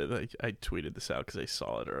fun with, I tweeted this out because I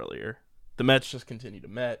saw it earlier. The Mets just continue to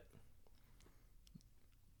Met.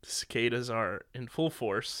 The cicadas are in full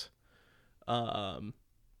force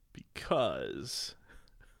because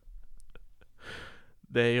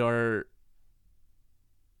they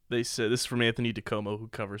said, this is from Anthony DeComo, who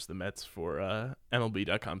covers the Mets for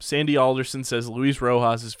MLB.com. Sandy Alderson says Luis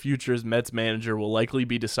Rojas' future as Mets manager will likely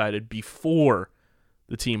be decided before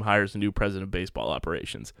the team hires a new president of baseball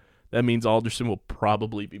operations. That means Alderson will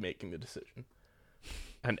probably be making the decision.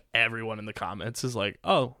 And everyone in the comments is like,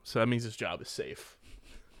 oh, so that means his job is safe.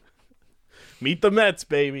 Meet the Mets,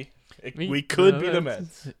 baby. We could be the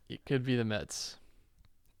Mets. It could be the Mets.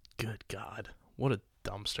 Good God. What a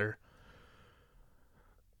dumpster.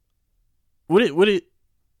 Would it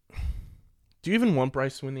do you even want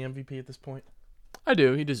Bryce to win the MVP at this point? I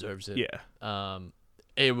do. He deserves it. Yeah.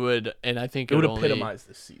 It would, and I think It would only epitomize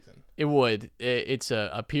this season. It would. It's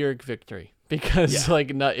a Pyrrhic victory because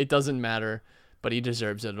it doesn't matter, but he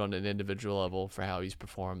deserves it on an individual level for how he's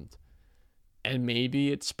performed. And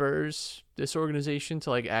maybe it spurs this organization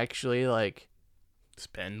to actually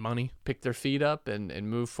Spend money. pick their feet up and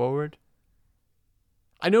move forward.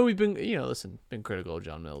 I know we've been, been critical of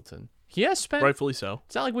John Middleton. He has spent. Rightfully so.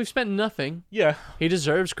 It's not like we've spent nothing. Yeah. He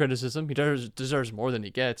deserves criticism. He deserves more than he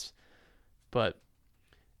gets. But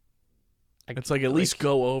It's at least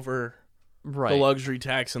go over right. the luxury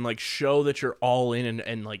tax and show that you're all in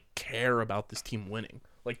and care about this team winning.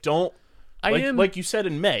 Don't like you said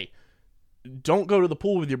in May, don't go to the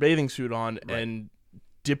pool with your bathing suit on and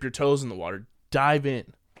dip your toes in the water. Dive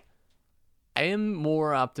in. I am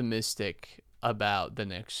more optimistic about the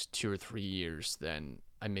next 2 or 3 years than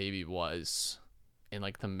I maybe was in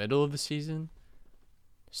the middle of the season,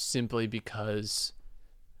 simply because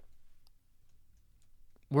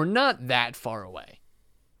we're not that far away.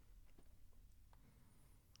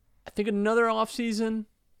 I think another offseason,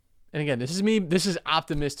 and again, this is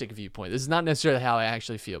optimistic viewpoint. This is not necessarily how I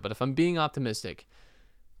actually feel, but if I'm being optimistic,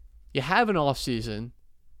 you have an offseason.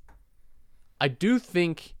 I do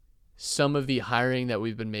think some of the hiring that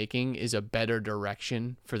we've been making is a better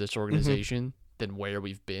direction for this organization than where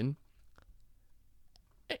we've been.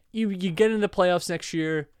 You get into the playoffs next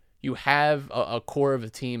year, you have a core of a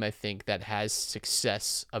team, I think, that has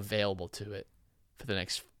success available to it for the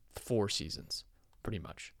next 4 seasons, pretty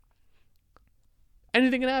much.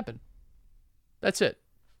 Anything can happen. That's it.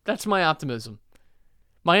 That's my optimism.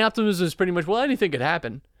 My optimism is pretty much, anything could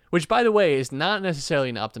happen, which, by the way, is not necessarily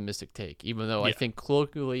an optimistic take, even though I think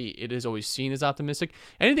colloquially it is always seen as optimistic.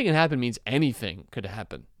 Anything can happen means anything could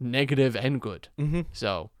happen, negative and good. Mm-hmm.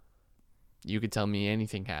 So you could tell me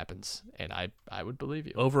anything happens, and I would believe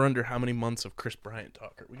you. Over under how many months of Chris Bryant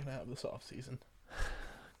talk are we going to have this offseason?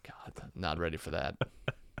 God, I'm not ready for that.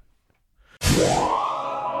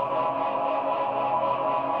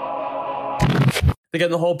 To Get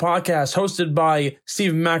in the Whole podcast, hosted by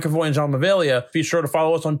Stephen McAvoy and John Mavalia. Be sure to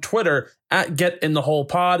follow us on Twitter at Get in the Whole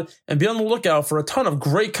Pod and be on the lookout for a ton of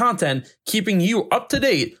great content keeping you up to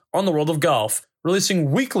date on the world of golf. Releasing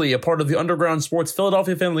weekly, a part of the Underground Sports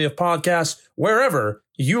Philadelphia family of podcasts, wherever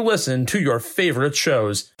you listen to your favorite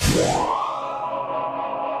shows.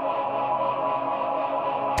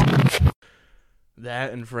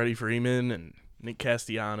 That and Freddie Freeman and Nick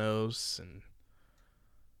Castellanos and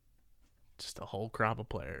just a whole crop of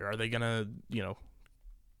players. Are they going to,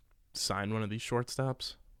 sign one of these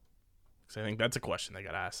shortstops? Because I think that's a question they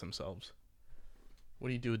got to ask themselves. What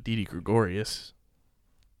do you do with Didi Gregorius?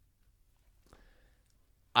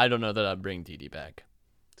 I don't know that I'd bring Didi back.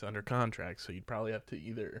 It's under contract, so you'd probably have to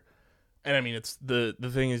either. And I mean, it's the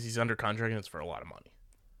thing is he's under contract and it's for a lot of money.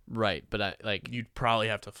 Right, but you'd probably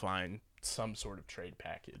have to find some sort of trade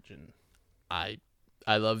package. And I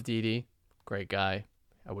love Didi, great guy.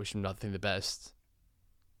 I wish him nothing the best.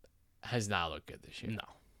 Has not looked good this year. No.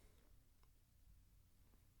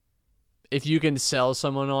 If you can sell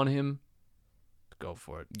someone on him, go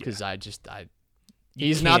for it. Because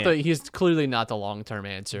he's clearly not the long-term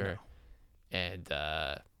answer. No. And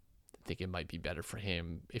I think it might be better for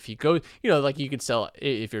him if he goes, you could sell,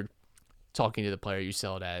 if you're talking to the player, you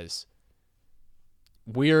sell it as,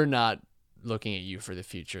 we're not looking at you for the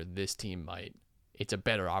future. This team might. It's a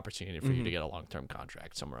better opportunity for you to get a long-term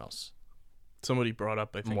contract somewhere else. Somebody brought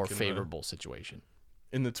up, I think, more favorable situation.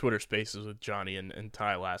 In the Twitter spaces with Johnny and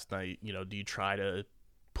Ty last night, do you try to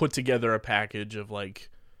put together a package of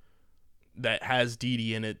that has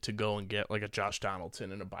Didi in it to go and get a Josh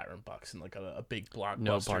Donaldson and a Byron Buxton, a big blockbuster?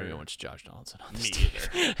 No part of me wants Josh Donaldson on this Me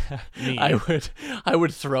team. either. I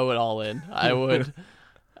would throw it all in. I would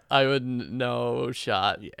no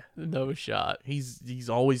shot. Yeah. No shot. He's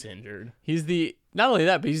always injured. He's the Not only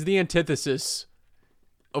that, but he's the antithesis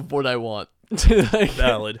of what I want. Like,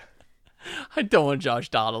 Valid. I don't want Josh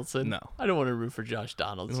Donaldson. No. I don't want to root for Josh We don't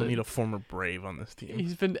Donaldson. need a former Brave on this team.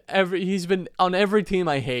 He's been on every team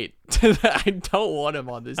I hate. I don't want him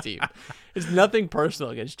on this team. It's nothing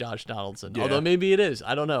personal against Josh Donaldson. Yeah. Although maybe it is.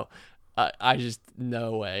 I don't know. I just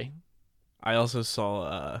no way. I also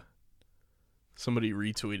saw somebody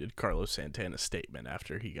retweeted Carlos Santana's statement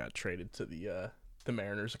after he got traded to the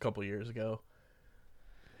Mariners a couple years ago.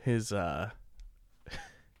 His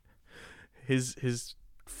his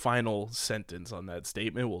final sentence on that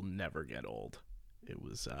statement will never get old. It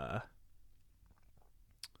was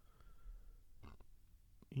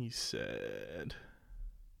he said,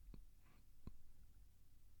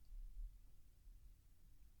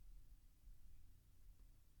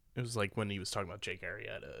 it was like when he was talking about Jake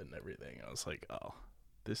Arrieta and everything. I was like, oh,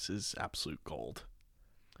 this is absolute gold.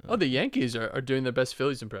 Oh, the Yankees are doing their best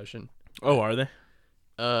Phillies impression. Oh, are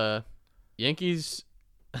they? Yankees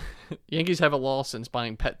Yankees haven't lost since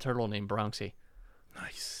buying pet turtle named Bronxy.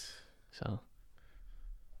 Nice. So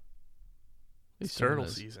It's turtle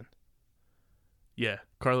season. Yeah,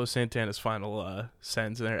 Carlos Santana's final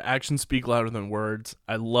sentence in there. Actions speak louder than words.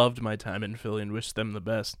 I loved my time in Philly and wish them the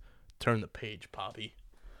best. Turn the page, Poppy.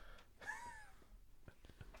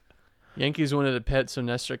 Yankees wanted a pet, so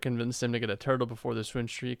Nestor convinced him to get a turtle before the win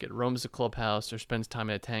streak. It roams the clubhouse or spends time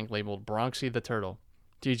in a tank labeled Bronxy the Turtle.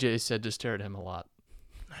 DJ said to stare at him a lot.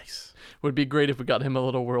 Nice. Would be great if we got him a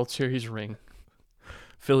little World Series ring.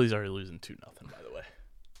 Phillies are losing 2-0, by the way.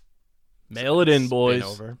 Mail it in, It's boys. been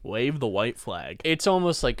over. Wave the white flag. It's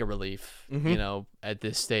almost like a relief, Mhm. you know, at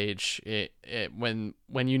this stage. When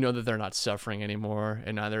you know that they're not suffering anymore,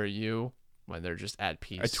 and neither are you, when they're just at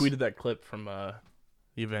peace. I tweeted that clip from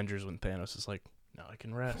the Avengers when Thanos is like, now I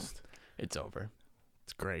can rest. It's over.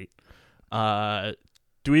 It's great.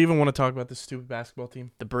 Do we even want to talk about this stupid basketball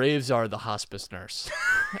team? The Braves are the hospice nurse,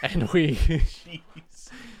 and we Jeez.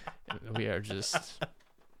 we are just.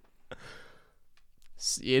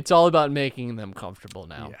 It's all about making them comfortable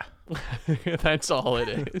now. Yeah. That's all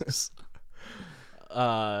it is.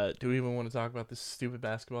 Do we even want to talk about this stupid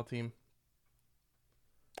basketball team?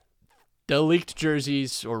 The leaked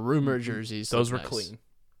jerseys or rumored jerseys. Those were look nice. clean.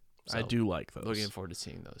 I So, do like those. Looking forward to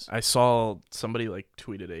seeing those. I saw somebody like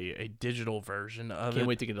tweeted a digital version of Can't it.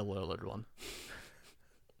 wait to get a Lillard one.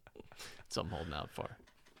 That's what I'm holding out for.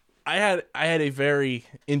 I had a very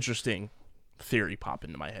interesting theory pop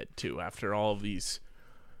into my head too after all of these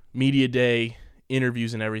media day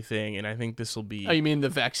interviews and everything, and I think this will be. Oh, you mean the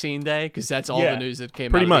vaccine day? Because that's all Yeah, the news that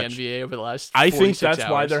came pretty out of much. the NBA over the last. I think 46 that's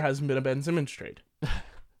why hours. there hasn't been a Ben Simmons trade.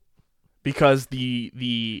 Because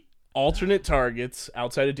the alternate targets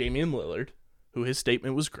outside of Damian Lillard, who his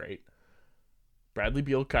statement was great, Bradley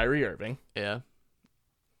Beal, Kyrie Irving. Yeah. Well,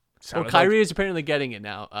 sounded Kyrie like is apparently getting it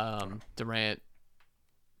now. Durant.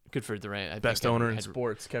 Good for Durant. I think best Kevin owner in had-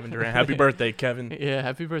 sports, Kevin Durant. Happy birthday, Kevin. Yeah,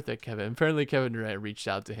 happy birthday, Kevin. Apparently, Kevin Durant reached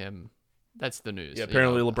out to him. That's the news. Yeah, you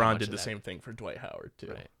apparently know, how LeBron much did of the that- same thing for Dwight Howard too.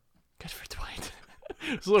 Right. Good for Dwight.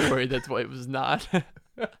 I was a little worried that Dwight was not.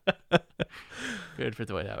 Good for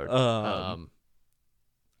Dwight Howard.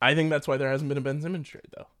 I think that's why there hasn't been a Ben Simmons trade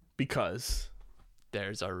though, because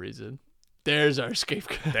There's our reason. There's our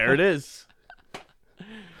scapegoat. there it is.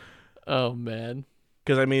 Oh, man.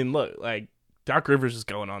 Because I mean, look, like Doc Rivers is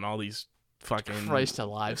going on all these fucking Christ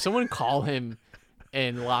alive. Someone call him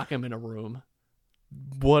and lock him in a room.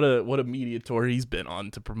 what a media tour he's been on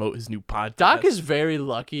to promote his new podcast. Doc is very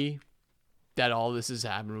lucky that all this has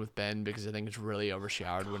happened with Ben because I think it's really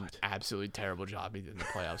overshadowed what an absolutely terrible job he did in the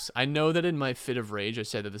playoffs. I know that in my fit of rage, I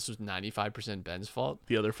said that this was 95% Ben's fault.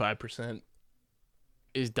 the other 5%.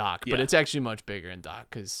 Is Doc, but Yeah. it's actually much bigger than Doc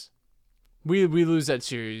because we lose that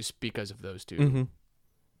series because of those two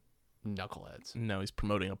knuckleheads. Now he's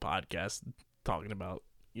promoting a podcast talking about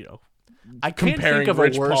I can't comparing think of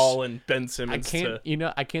Rich a worse. Paul and Ben I Simmons can't,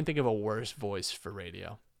 to. I can't think of a worse voice for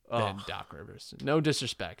radio than Ugh. Doc Rivers. No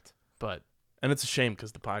disrespect, but And it's a shame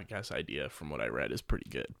because the podcast idea, from what I read, is pretty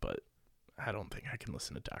good. But I don't think I can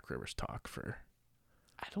listen to Doc Rivers talk for.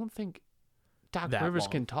 I don't think Doc That Rivers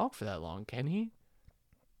long. can talk for that long, can he?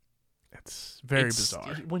 It's very It's-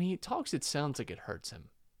 bizarre. When he talks, it sounds like it hurts him,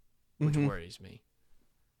 which Mhm. worries me.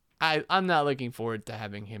 I'm not looking forward to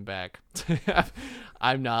having him back.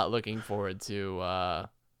 I'm not looking forward to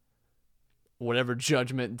whatever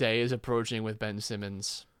Judgment Day is approaching with Ben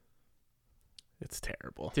Simmons. It's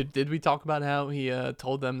terrible. Did we talk about how he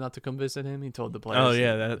told them not to come visit him? He told the players. Oh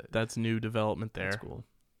yeah, that's new development there. that's cool.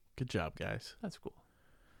 Good job, guys. That's cool.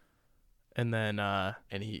 And then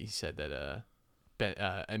And he said that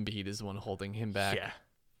Embiid is the one holding him back. yeah,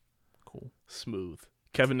 Cool. smooth.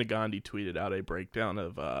 Kevin Nagandi tweeted out a breakdown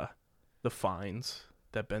of the fines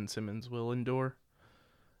that Ben Simmons will endure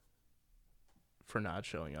for not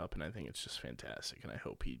showing up, and I think it's just fantastic, and I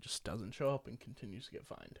hope he just doesn't show up and continues to get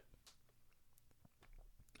fined.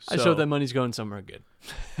 I just hope that money's going somewhere good.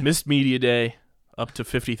 Missed media day, up to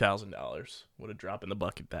 $50,000. What a drop in the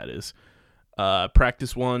bucket that is.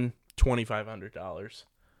 Practice 1, $2,500.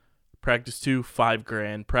 Practice 2,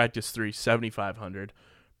 $5,000. Practice 3, $7,500.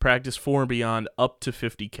 Practice 4 and beyond, up to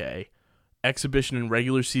 $50K. Exhibition and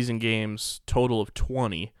regular season games, total of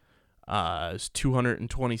 20, is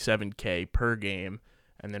 $227K per game,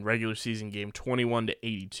 and then regular season game 21 to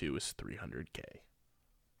 82 is $300K.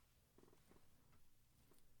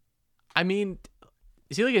 I mean,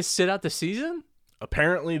 is he like a sit out the season?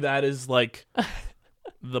 Apparently, that is like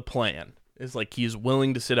the plan. Is like he's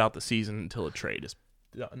willing to sit out the season until a trade is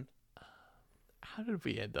done. How did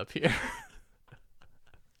we end up here?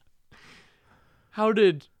 How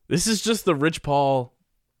did... This is just the Rich Paul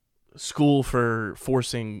school for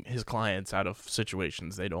forcing his clients out of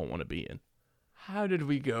situations they don't want to be in. How did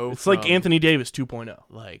we go It's from, like Anthony Davis 2.0.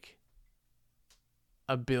 like,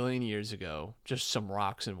 a billion years ago, just some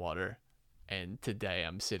rocks and water, and today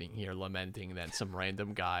I'm sitting here lamenting that some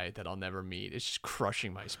random guy that I'll never meet is just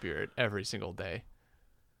crushing my spirit every single day.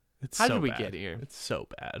 It's How so did we bad. get here? It's so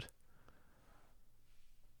bad.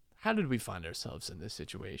 How did we find ourselves in this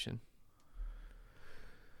situation?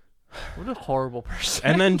 What a horrible person.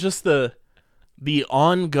 And then just the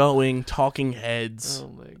ongoing talking heads Oh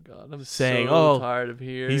my god, I'm saying, so "Oh, tired of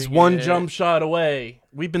hearing he's one it." jump shot away.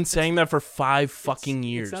 We've been saying that for 5 fucking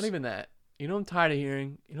years. It's not even that. You know what I'm tired of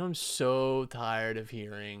hearing? You know I'm so tired of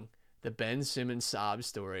hearing the Ben Simmons sob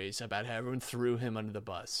stories about how everyone threw him under the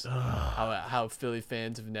bus. how Philly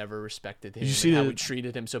fans have never respected him. you see and how the- we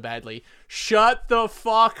treated him so badly. Shut the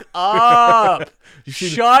fuck up.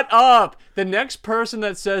 Shut up. The next person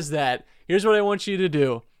that says that, here's what I want you to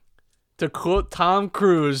do. To quote Tom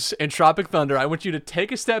Cruise in Tropic Thunder, I want you to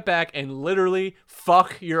take a step back and literally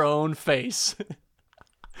fuck your own face.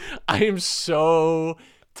 I am so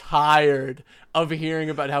tired of hearing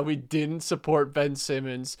about how we didn't support Ben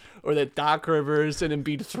Simmons or that Doc Rivers and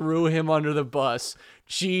Embiid threw him under the bus.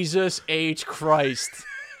 Jesus H. Christ.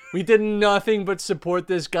 We did nothing but support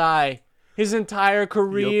this guy his entire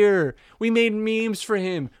career. We made memes for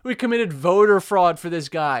him. We committed voter fraud for this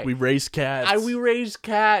guy. We raised cats. We raised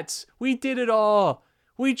cats. We did it all.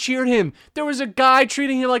 We cheered him. There was a guy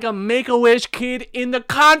treating him like a Make-A-Wish kid in the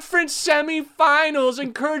conference semifinals,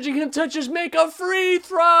 encouraging him to just make a free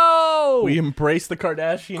throw. We embraced the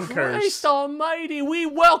Kardashian Christ curse. almighty. We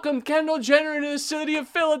welcomed Kendall Jenner into the city of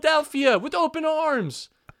Philadelphia with open arms.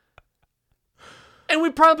 And we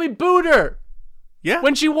probably booed her Yeah.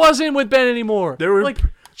 when she wasn't with Ben anymore. There were- like,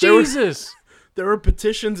 there were- Jesus. There were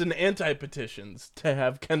petitions and anti-petitions to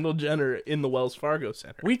have Kendall Jenner in the Wells Fargo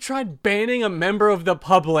Center. We tried banning a member of the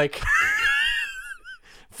public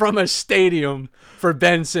from a stadium for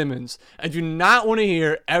Ben Simmons. I do not want to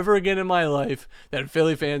hear ever again in my life that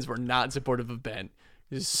Philly fans were not supportive of Ben.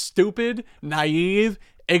 He's stupid, naive,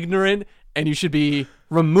 ignorant, and you should be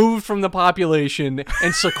removed from the population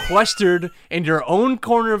and sequestered in your own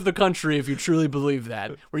corner of the country if you truly believe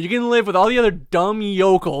that. Where you can live with all the other dumb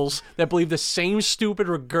yokels that believe the same stupid,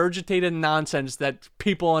 regurgitated nonsense that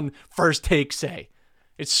people on First Take say.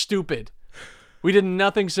 It's stupid. We did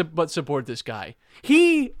nothing but support this guy.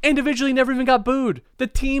 He individually never even got booed. The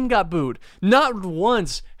team got booed. Not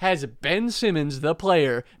once has Ben Simmons, the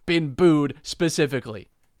player, been booed specifically.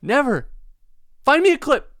 Never. Find me a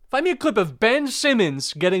clip. Find me a clip of Ben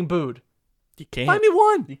Simmons getting booed. You can't. Find me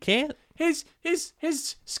one. You can't. His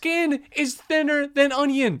skin is thinner than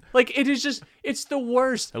onion. Like, it is just, it's the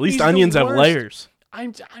worst. At least He's the onions have worst. layers.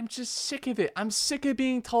 I'm just sick of it. I'm sick of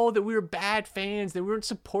being told that we were bad fans, that we weren't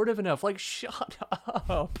supportive enough. Like, shut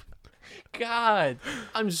up. God,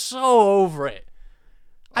 I'm so over it.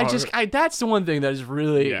 That's the one thing that is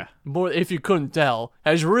really more, if you couldn't tell,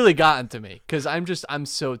 has really gotten to me. Because I'm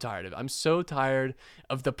so tired of it. I'm so tired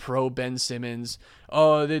of the pro Ben Simmons.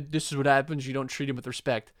 Oh, this is what happens. You don't treat him with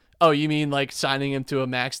respect. Oh, you mean like signing him to a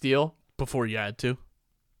max deal? Before you had to.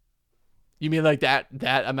 You mean like that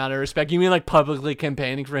amount of respect? You mean like publicly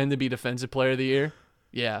campaigning for him to be Defensive Player of the Year?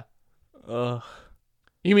 Yeah.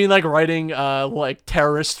 You mean like writing like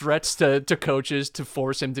terrorist threats to coaches to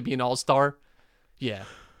force him to be an all-star? Yeah.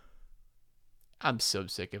 I'm so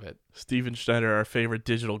sick of it. Steven Schneider, our favorite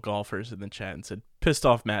digital golfers, in the chat and said, "Pissed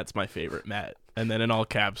off Matt's my favorite Matt." And then in all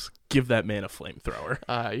caps, give that man a flamethrower.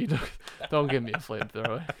 You don't give me a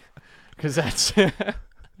flamethrower, because that's.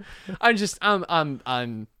 I've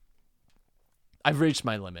reached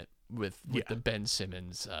my limit with the Ben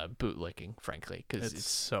Simmons bootlicking, frankly, because It's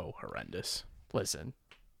so horrendous. listen,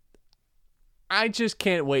 I just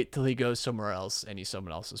can't wait till he goes somewhere else and he's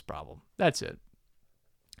someone else's problem. That's it.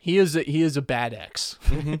 He is a bad ex,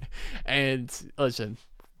 and listen,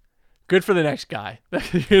 good for the next guy.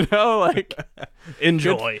 You know, like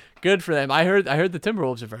Enjoy. good for them. I heard the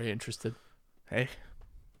Timberwolves are very interested. Hey,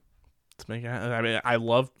 let's make it. I mean, I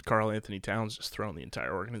love Karl Anthony Towns just throwing the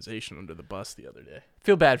entire organization under the bus the other day.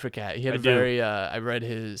 Feel bad for Cat. He had I a do. very. I read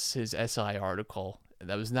his SI article.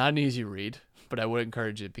 That was not an easy read, but I would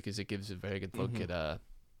encourage it because it gives a very good look at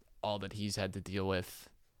all that he's had to deal with.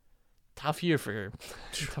 Tough year for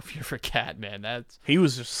Cat, man. That's He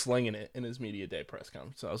was just slinging it in his media day press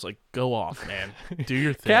conference. So I was like, "Go off, man. Do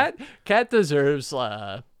your thing." Cat deserves.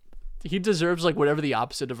 He deserves like whatever the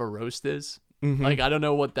opposite of a roast is. Like I don't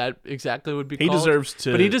know what that exactly would be. He called, deserves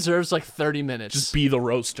to. but he deserves like 30 minutes. just be the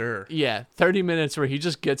roaster. Yeah, 30 minutes where he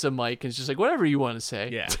just gets a mic and it's just like whatever you want to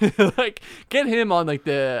say. Yeah. Like get him on like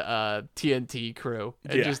the TNT crew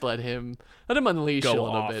and Yeah. just let him unleash Go a little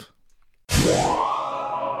off. bit.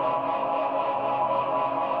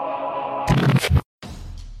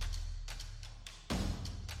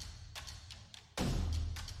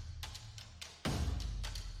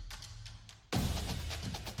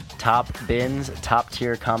 Top bins, top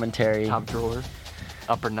tier commentary. Top drawer,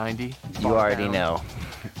 upper 90. You already know.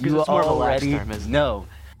 Because it's more of a lax term, isn't it? know.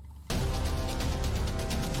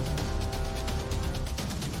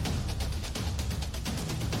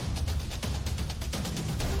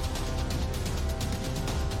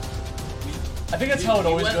 I think that's how it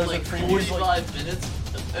always goes with previews. 45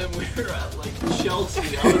 minutes, and we were at like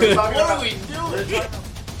Chelsea. What are we doing?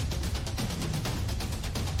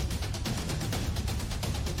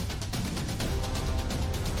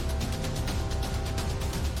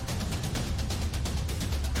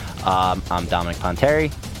 I'm Dominic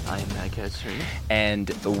Ponteri, I'm Matt Kessler. and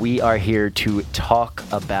we are here to talk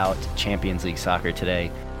about Champions League soccer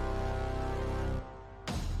today.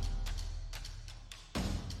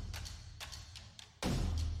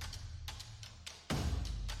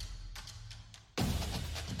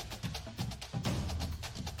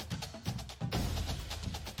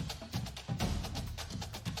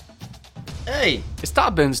 Hey, It's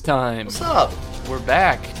Top Bins time. what's up? We're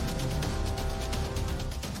back.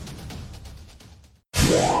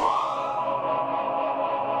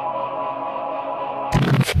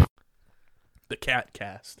 The Cat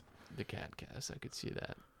Cast. The Cat Cast, I could see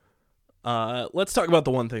that. Let's talk about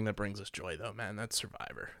the one thing that brings us joy, though, man. That's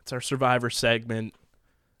Survivor. It's our Survivor segment,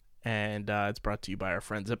 and it's brought to you by our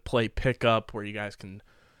friends at Play Pickup, where you guys can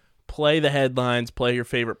play the headlines, play your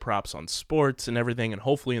favorite props on sports and everything, and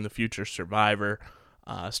hopefully in the future, Survivor.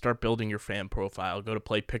 Start building your fan profile. Go to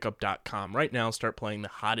playpickup.com right now. Start playing the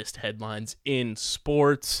hottest headlines in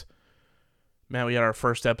sports. Man, we had our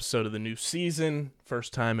first episode of the new season.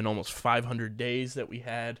 First time in almost 500 days that we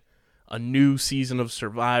had a new season of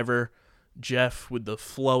Survivor. Jeff with the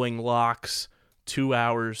flowing locks. 2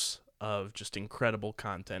 hours of just incredible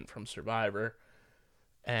content from Survivor.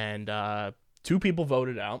 And 2 people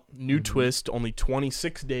voted out. New twist, only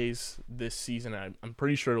 26 days this season. I'm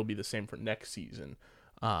pretty sure it'll be the same for next season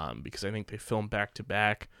because I think they film back to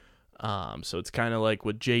back. So it's kind of like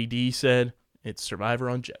what JD said. It's Survivor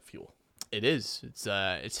on jet fuel. It is.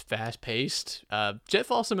 It's fast paced.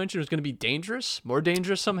 Jeff also mentioned it was going to be dangerous, more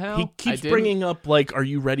dangerous somehow. He keeps bringing up, like, are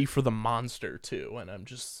you ready for the monster, too? And I'm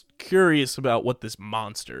just curious about what this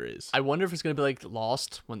monster is. I wonder if it's going to be like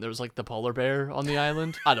Lost when there was like the polar bear on the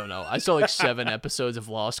island. I don't know. I saw like 7 episodes of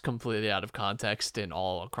Lost completely out of context and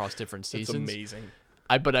all across different It's seasons. amazing.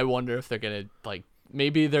 But I wonder if they're going to like,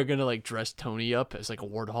 maybe they're going to like dress Tony up as like a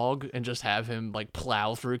warthog and just have him like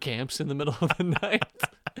plow through camps in the middle of the night.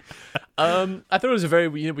 I thought it was a very,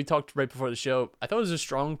 we talked right before the show. I thought it was a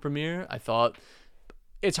strong premiere. I thought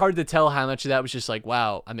it's hard to tell how much of that was just like,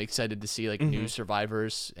 wow, I'm excited to see like new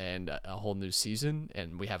survivors and a whole new season.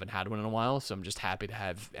 And we haven't had one in a while. So I'm just happy to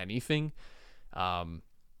have anything.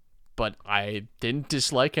 But I didn't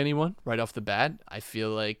dislike anyone right off the bat. I feel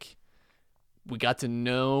like we got to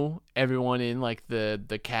know everyone in like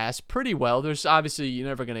the cast pretty well. There's obviously, you're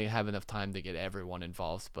never going to have enough time to get everyone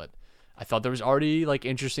involved, but I thought there was already like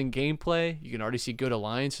interesting gameplay. You can already see good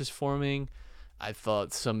alliances forming. I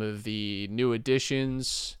thought some of the new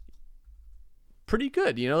additions pretty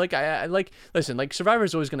good. You know, like I like, listen, like Survivor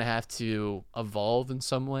is always going to have to evolve in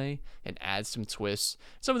some way and add some twists.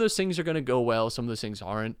 Some of those things are going to go well. Some of those things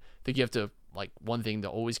aren't. I think you have to, like, one thing to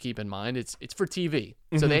always keep in mind, it's for TV.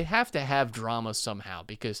 So they have to have drama somehow,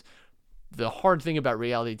 because the hard thing about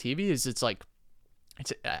reality TV is it's like,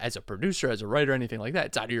 it's as a producer, as a writer, anything like that,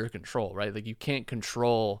 it's out of your control, right? Like you can't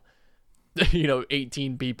control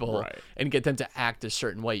 18 people Right. and get them to act a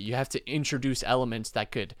certain way. You have to introduce elements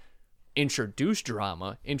that could introduce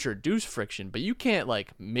drama, introduce friction, but you can't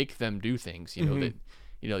like make them do things, that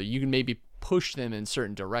you can maybe push them in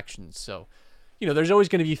certain directions. So, there's always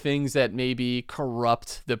going to be things that maybe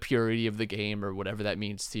corrupt the purity of the game or whatever that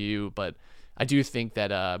means to you, but I do think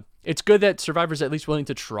that it's good that Survivor's at least willing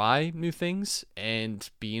to try new things and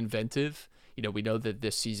be inventive. We know that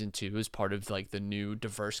this season 2 is part of like the new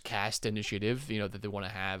diverse cast initiative, that they want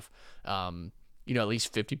to have, at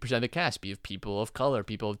least 50% of the cast be of people of color,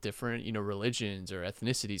 people of different, religions or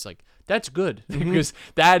ethnicities. Like, that's good because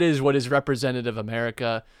that is what is representative of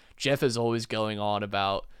America. Jeff is always going on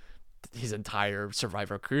about his entire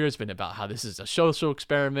Survivor career has been about how this is a social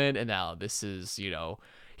experiment, and now this is,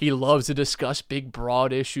 he loves to discuss big,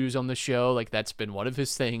 broad issues on the show. Like, that's been one of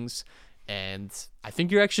his things. And I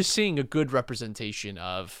think you're actually seeing a good representation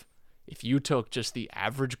of, if you took just the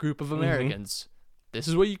average group of Americans, this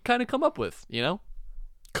is what you kind of come up with,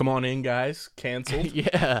 Come on in, guys. Canceled.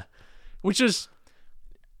 Yeah. Which is,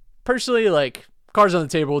 personally, like, cards on the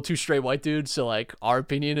table with 2 straight white dudes, so, like, our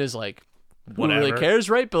opinion is, like, who really Whatever. cares,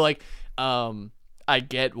 right? But, like, I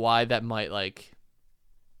get why that might, like,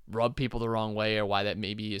 rub people the wrong way, or why that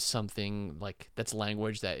maybe is something, like, that's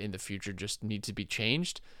language that in the future just needs to be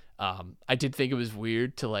changed. I did think it was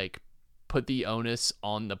weird to, like, put the onus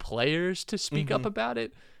on the players to speak up about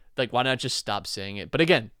it. Like, why not just stop saying it? But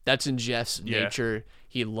again, that's in Jeff's nature.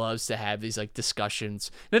 He loves to have these, like,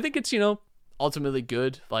 discussions. And I think it's, ultimately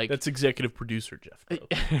good. Like, That's executive producer Jeff.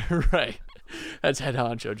 Probst. right. That's head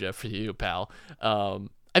honcho Jeff for you, pal.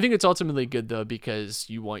 I think it's ultimately good, though, because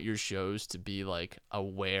you want your shows to be, like,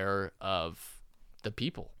 aware of the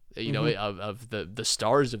people, of the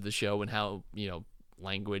stars of the show and how,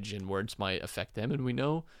 language and words might affect them. And we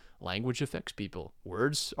know language affects people.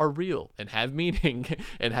 Words are real and have meaning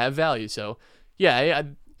and have value. So, yeah,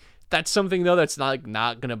 that's something, though, that's not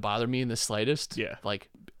going to bother me in the slightest. Yeah. Like,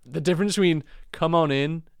 the difference between come on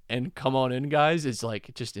in and come on in, guys, is, like,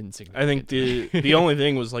 just insignificant. I think the only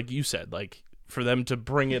thing was, like you said, like, for them to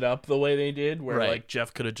bring it up the way they did, where, Right. like,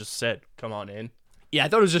 Jeff could have just said, come on in. Yeah, I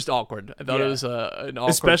thought it was just awkward. I thought Yeah. it was an awkward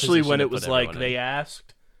Especially position when to it was put like everyone they in.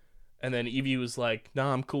 asked, and then Evie was like,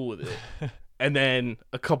 "Nah, I'm cool with it." And then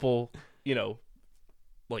a couple,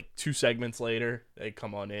 like 2 segments later, they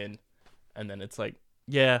come on in, and then it's like,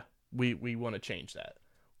 "Yeah, we want to change that."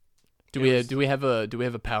 Do we have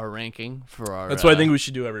a power ranking for our? That's what I think we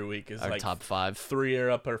should do every week. Is our like top 5. 3 are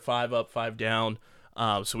up or 5 up, 5 down.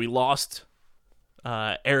 So we lost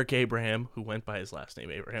Eric Abraham, who went by his last name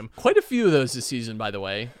Abraham. Quite a few of those this season, by the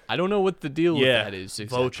way. I don't know what the deal with Yeah, that is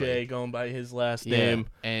exactly. Voce going by his last Yeah. name.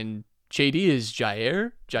 And JD is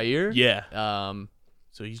Jair. Yeah.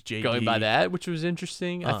 So he's JD. Going by that, which was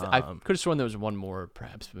interesting. I Um, could have sworn there was one more,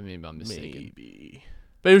 perhaps, but maybe I'm mistaken. Maybe.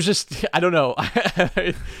 But it was just, I don't know.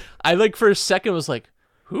 I like for a second was like,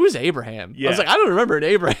 who's Abraham? I was Yeah. like, I don't remember an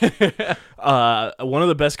Abraham. One of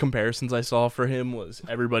the best comparisons I saw for him was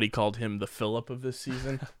everybody called him the Philip of this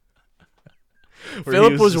season. Where he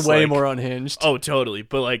Philip was just way like- more unhinged. Oh, totally.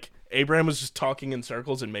 But like Abraham was just talking in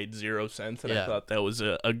circles and made 0 sense, and Yeah. I thought that was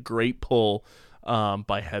a great pull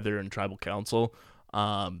by Heather and Tribal Council.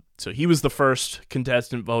 So he was the first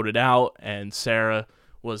contestant voted out, and Sarah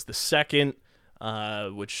was the second.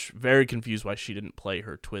 Which very confused why she didn't play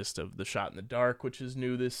her twist of the shot in the dark, which is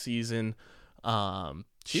new this season.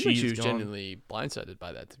 She was genuinely blindsided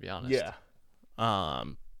by that, to be honest. Yeah.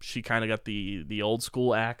 She kind of got the old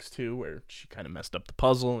school axe too, where she kind of messed up the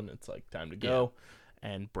puzzle, and it's like time to go.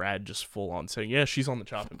 And Brad just full on saying, "Yeah, she's on the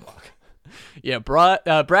chopping block." Yeah,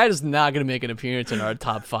 Brad is not going to make an appearance in our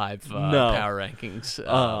top 5 No. power rankings.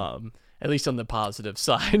 At least on the positive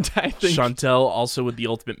side, I think. Chantel also with the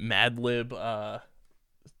ultimate Mad Lib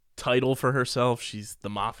title for herself. She's the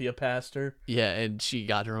mafia pastor. Yeah, and she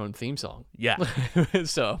got her own theme song. Yeah.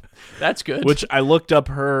 So that's good. Which I looked up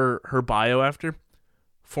her bio after.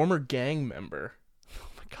 Former gang member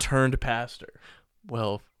turned pastor.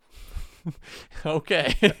 Well,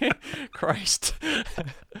 okay. Christ.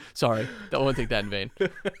 Sorry. Don't want to take that in vain.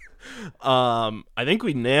 I think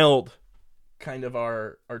we nailed kind of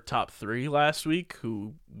our top 3 last week,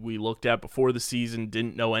 who we looked at before the season,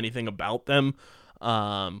 didn't know anything about them,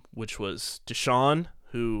 which was Deshaun,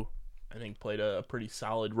 who I think played a pretty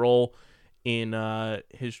solid role in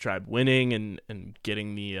his tribe winning and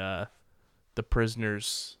getting the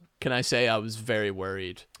prisoners Can I say I was very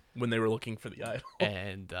worried, when they were looking for the idol.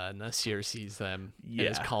 and Nasir sees them and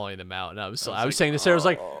is Yeah. calling them out, and I was like, saying to Sarah, I was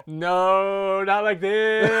like, no, not like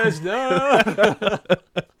this, no.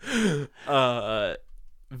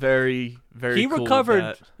 Very, very He cool with recovered.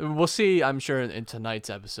 that. We'll see, I'm sure, in tonight's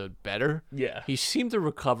episode better. Yeah. He seemed to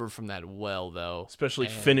recover from that well, though. Especially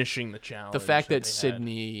And finishing the challenge. the fact that they had.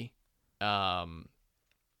 Sydney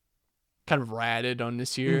kind of ratted on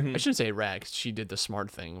this year. Mhm. I shouldn't say rad, 'cause she did the smart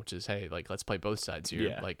thing, which is, hey, like, let's play both sides here.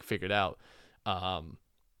 Yeah. Like, figure it out.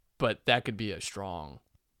 But that could be a strong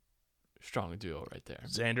duo right there.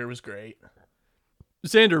 Xander was great.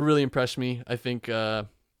 Xander really impressed me. I think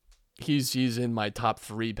he's in my top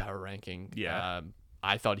 3 power ranking. Yeah.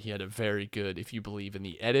 I thought he had a very good, if you believe in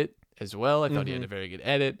the edit as well. I thought he had a very good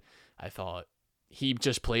edit. I thought he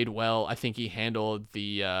just played well. I think he handled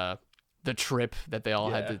the trip that they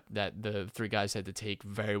all had to, that the 3 guys had to take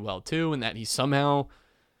very well too, and that he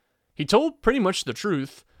told pretty much the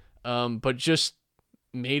truth, but just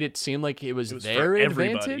made it seem like it was It was their for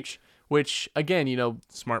everybody. advantage. Which again,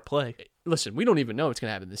 Smart play. listen, we don't even know what's going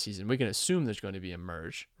to happen this season. We can assume there's going to be a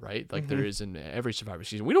merge, right? Like there is in every Survivor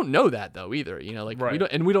season. We don't know that though either. You know, like we Right.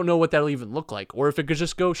 don't know what that'll even look like, or if it could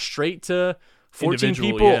just go straight to 14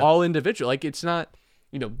 Individual, people, yeah. all individual. Like it's not,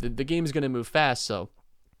 the game is going to move fast. So,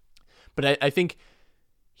 but I think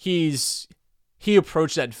he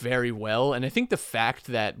approached that very well, and I think the fact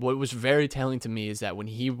that what was very telling to me is that when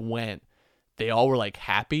he went, they all were like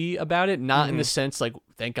happy about it, not in the sense like,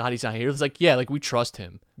 thank God he's not here. It's like, yeah, like we trust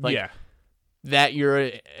him. Like yeah. that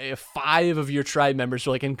you're 5 of your tribe members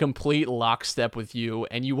are like in complete lockstep with you,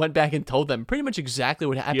 and you went back and told them pretty much exactly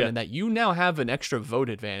what happened, Yeah. and that you now have an extra vote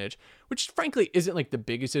advantage, which frankly isn't like the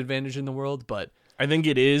biggest advantage in the world, but I think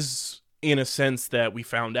it is in a sense that we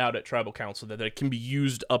found out at Tribal Council that it can be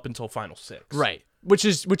used up until Final 6. right, which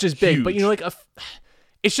is big, but Huge. like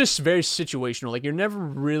it's just very situational. Like you're never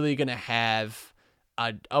really gonna have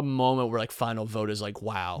a moment where like final vote is like,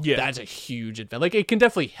 wow, Yeah. that's a huge advantage. Like it can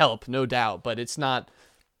definitely help, no doubt, but it's not.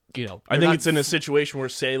 I you're think not it's in a situation where,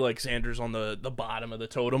 say, like Xander's on the bottom of the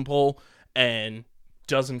totem pole and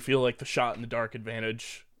doesn't feel like the shot in the dark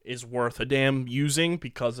advantage is worth a damn using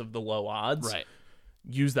because of the low odds. right.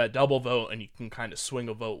 Use that double vote and you can kind of swing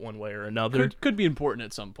a vote one way or another. Could be important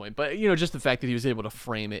at some point, but just the fact that he was able to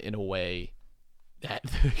frame it in a way that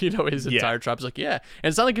his entire tribe's like, yeah, and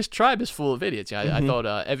it's not like his tribe is full of idiots. Yeah, I thought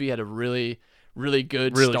Evie had a really, really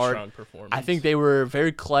good Really start. strong performance. I think they were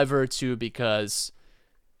very clever too, because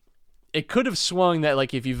it could have swung that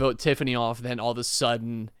like if you vote Tiffany off, then all of a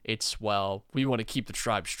sudden it's, well, we want to keep the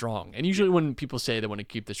tribe strong. And usually when people say they want to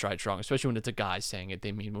keep the tribe strong, especially when it's a guy saying it,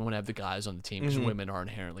 they mean we want to have the guys on the team because women are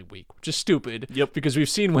inherently weak, which is stupid. Yep. Because we've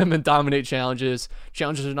seen women dominate challenges.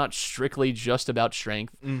 Challenges are not strictly just about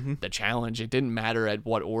strength. The challenge, it didn't matter at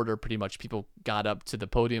what order pretty much people got up to the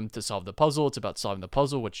podium to solve the puzzle. It's about solving the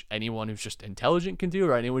puzzle, which anyone who's just intelligent can do,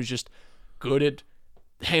 or anyone who's just good at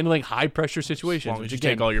handling high pressure situations, as long which as you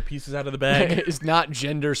again take all your pieces out of the bag. is not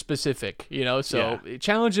gender specific, so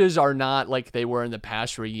challenges are not like they were in the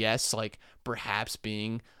past where, yes, like perhaps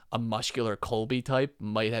being a muscular Colby type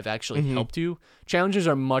might have actually helped you. Challenges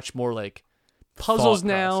are much more like puzzles Thought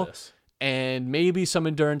now, process. and maybe some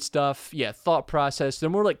endurance stuff. Thought process. They're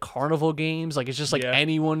more like carnival games. Like it's just like Yeah.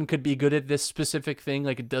 anyone could be good at this specific thing.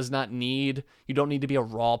 Like you don't need to be a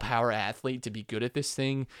raw power athlete to be good at this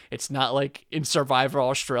thing. It's not like in Survivor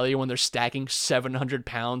Australia when they're stacking 700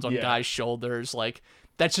 pounds on Yeah. guys' shoulders. Like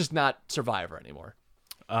that's just not Survivor anymore.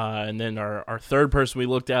 And then our third person we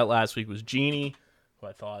looked at last week was Jeannie, who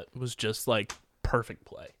I thought was just like perfect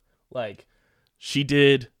play. Like she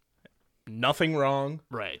did nothing wrong.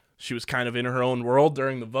 Right. She was kind of in her own world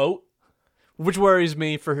during the vote. Which worries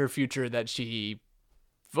me for her future, that she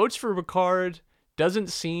votes for Ricard,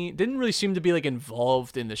 didn't really seem to be like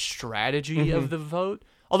involved in the strategy of the vote.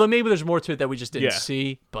 Although maybe there's more to it that we just didn't Yeah.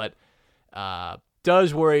 see, but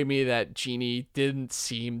does worry me that Jeannie didn't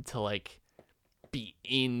seem to like be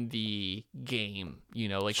in the game,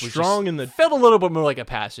 like was Strong just- in the- felt a little bit more like a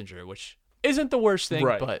passenger, which isn't the worst thing,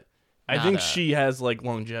 Right. but I not think a- she has like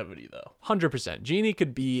longevity though. 100%. Jeannie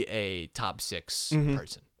could be a top 6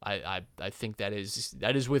 person. I think that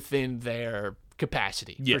is within their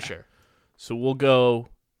capacity Yeah. for sure. So we'll go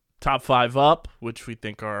top 5 up, which we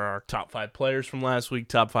think are our top 5 players from last week.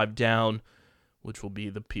 Top 5 down, which will be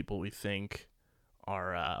the people we think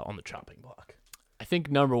are on the chopping block. I think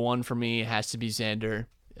number 1 for me has to be Xander.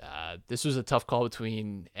 This was a tough call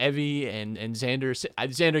between Evie and Xander.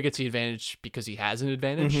 Xander gets the advantage because he has an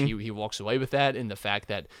advantage. He walks away with that, and the fact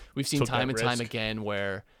that we've seen Took time that and time risk. again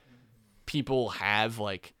where people have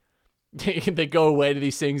like they go away to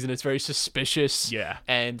these things and it's very suspicious. Yeah.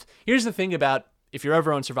 And here's the thing about, if you're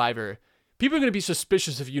ever on Survivor, people are going to be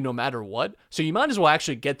suspicious of you no matter what. So you might as well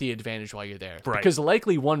actually get the advantage while you're there. Right. Because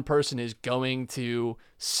likely one person is going to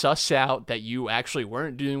suss out that you actually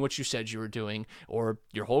weren't doing what you said you were doing, or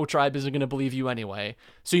your whole tribe isn't going to believe you anyway.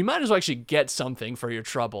 So you might as well actually get something for your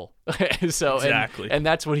trouble. So Exactly. and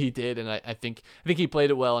that's what he did. And I think he played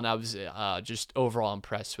it well, and I was just overall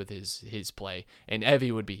impressed with his play. And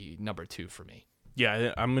Evie would be number 2 for me.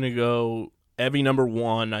 Yeah, I'm going to go Evie number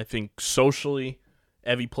 1. I think socially,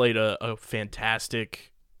 Evie played a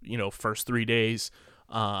fantastic, first 3 days,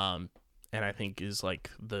 and I think is like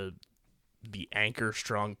the anchor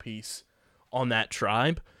strong piece on that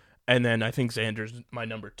tribe. And then I think Xander's my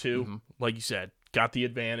number 2. Like you said, got the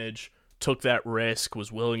advantage, took that risk,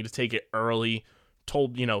 was willing to take it early,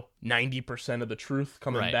 told 90% of the truth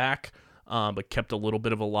coming back, but kept a little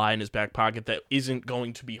bit of a lie in his back pocket that isn't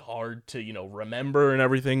going to be hard to remember and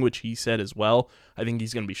everything, which he said as well. I think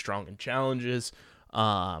he's going to be strong in challenges.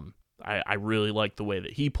 I really like the way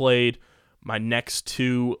that he played. My next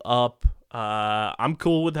 2 up, I'm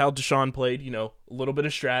cool with how Deshaun played. A little bit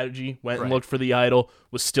of strategy, went and looked for the idol,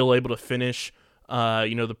 was still able to finish.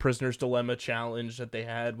 The prisoner's dilemma challenge that they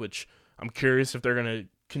had, which I'm curious if they're gonna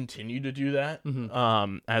continue to do that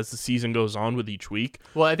as the season goes on with each week.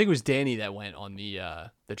 Well, I think it was Danny that went on the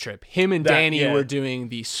trip. Him and Danny were doing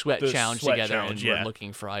the sweat challenge sweat together challenge, and were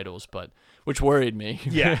looking for idols, which worried me.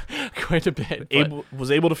 Yeah. Quite a bit. But Was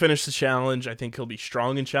able to finish the challenge. I think he'll be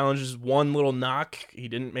strong in challenges. One little knock, he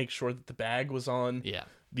didn't make sure that the bag was on. yeah,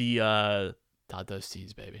 The Todd those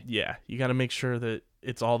tees, baby. yeah, you got to make sure that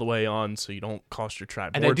it's all the way on so you don't cost your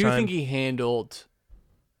tribe And more I do time. think he handled,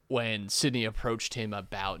 when Sydney approached him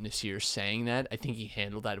about Nasir saying that, I think he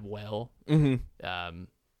handled that well. Mm-hmm.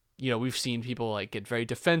 We've seen people like get very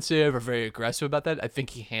defensive or very aggressive about that. I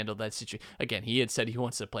think he handled that situation. Again, he had said he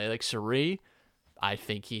wants to play like Sari. I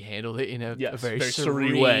think he handled it in a very Sari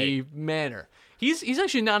Sari way. manner. He's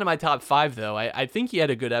actually not in my top 5 though. I think he had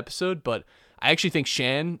a good episode, but I actually think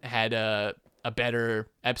Shan had a better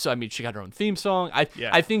episode. I mean, she got her own theme song.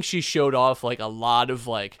 I think she showed off like a lot of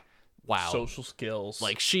like, wow, social skills.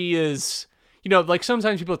 like she is. Like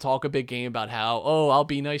sometimes people talk a big game about how, I'll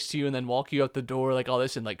be nice to you and then walk you out the door, like all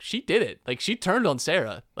this, and like she did it. Like she turned on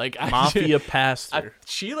Sarah. Like Mafia pastor.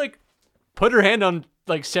 she like put her hand on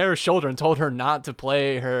like Sarah's shoulder and told her not to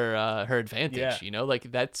play her advantage. Yeah.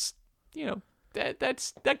 Like that's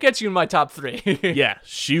that gets you in my top 3. Yeah,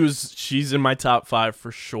 she's in my top 5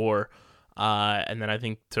 for sure. And then I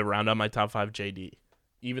think to round out my top 5, JD.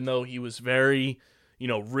 Even though he was very,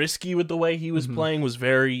 risky with the way he was playing, was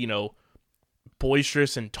very,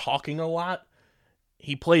 boisterous and talking a lot.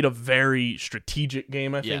 He played a very strategic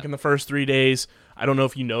game, I think, in the first 3 days. I don't know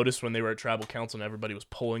if you noticed when they were at Tribal Council and everybody was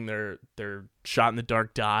pulling their shot in the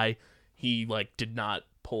dark die. He like did not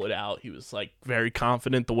pull it out. He was like very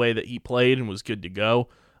confident the way that he played and was good to go.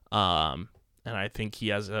 And I think he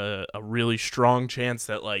has a really strong chance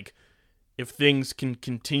that like if things can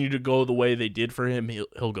continue to go the way they did for him,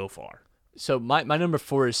 he'll go far. So my number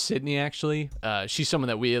 4 is Sydney. Actually, she's someone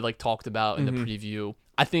that we had like talked about in the preview.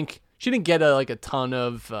 I think she didn't get a ton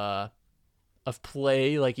of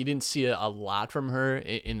play. Like you didn't see a lot from her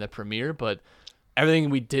in the premiere, but everything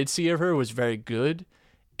we did see of her was very good.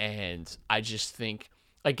 And I just think,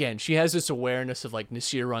 again, she has this awareness of like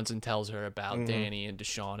Nasir runs and tells her about Danny and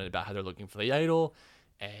Deshaun and about how they're looking for the idol,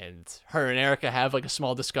 and her and Erica have like a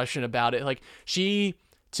small discussion about it. Like she,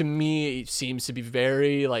 to me, seems to be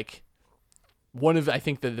very like. One of, I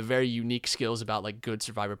think, the very unique skills about like good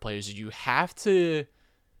Survivor players is you have to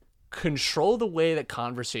control the way that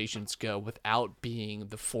conversations go without being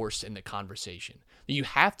the force in the conversation. You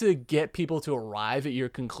have to get people to arrive at your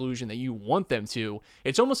conclusion that you want them to.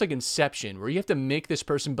 It's almost like Inception, where you have to make this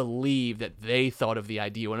person believe that they thought of the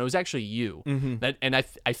idea when it was actually you. That, and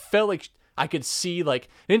I felt like I could see, like,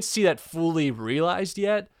 I didn't see that fully realized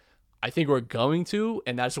yet. I think we're going to,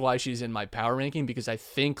 and that's why she's in my power ranking, because I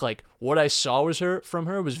think like what I saw from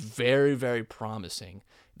her was very, very promising.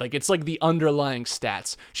 Like it's like the underlying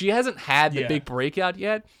stats. She hasn't had the big breakout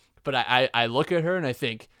yet, but I look at her and I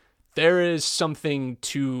think there is something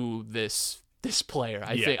to this player.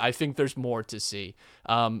 I think there's more to see.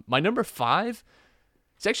 My number 5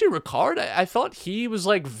 is actually Ricard. I thought he was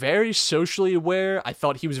like very socially aware. I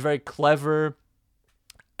thought he was very clever.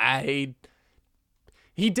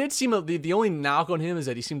 He did seem, the only knock on him is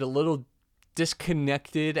that he seemed a little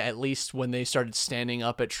disconnected, at least when they started standing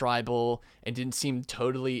up at Tribal, and didn't seem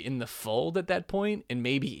totally in the fold at that point, and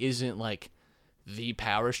maybe isn't like the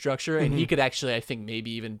power structure. And he could actually, I think,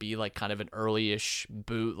 maybe even be like kind of an early-ish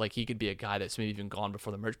boot. Like he could be a guy that's maybe even gone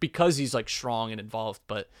before the merge because he's like strong and involved.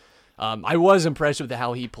 But I was impressed with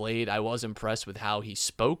how he played. I was impressed with how he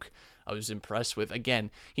spoke. I was impressed with.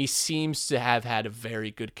 Again, he seems to have had a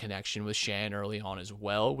very good connection with Chan early on as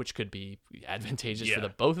well, which could be advantageous for the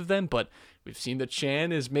both of them. But we've seen that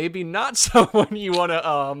Chan is maybe not someone you want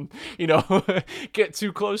to, get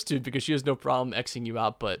too close to, because she has no problem Xing you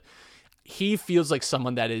out. But he feels like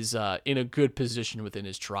someone that is in a good position within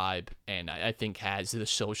his tribe, and I think has the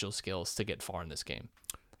social skills to get far in this game.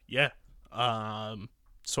 Yeah.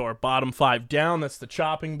 So our bottom 5 down, that's the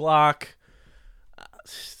chopping block.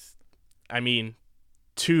 I mean,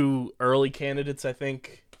 2 early candidates, I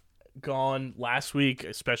think, gone last week,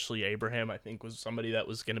 especially Abraham, I think, was somebody that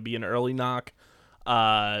was going to be an early knock.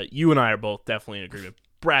 You and I are both definitely in agreement.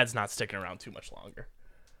 Brad's not sticking around too much longer.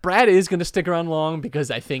 Brad is going to stick around long because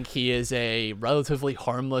I think he is a relatively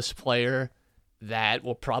harmless player that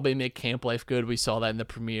will probably make camp life good. We saw that in the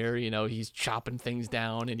premiere. He's chopping things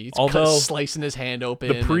down and he's slicing his hand open.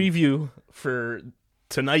 The preview for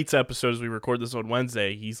tonight's episode, as we record this on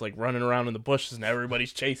Wednesday, he's like running around in the bushes and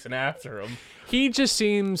everybody's chasing after him. He just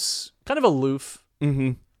seems kind of aloof,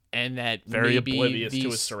 and that very maybe oblivious to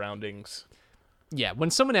his surroundings. Yeah, when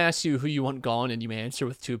someone asks you who you want gone and you answer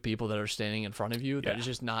with 2 people that are standing in front of you, that is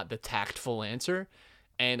just not the tactful answer.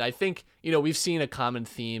 And I think, we've seen a common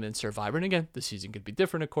theme in Survivor, and again, the season could be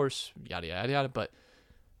different, of course, yada, yada, yada, but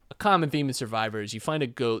a common theme in Survivor is you find a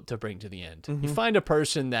GOAT to bring to the end. You find a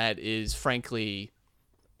person that is, frankly,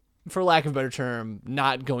 for lack of a better term,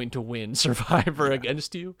 not going to win Survivor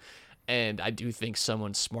against you. And I do think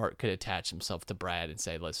someone smart could attach himself to Brad and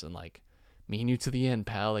say, listen, like, me and you to the end,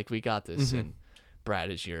 pal, like, we got this. And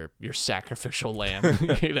Brad is your sacrificial lamb,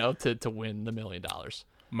 to win the $1 million.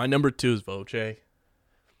 My number 2 is Voce.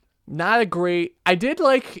 Not a great. I did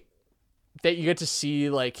like that you get to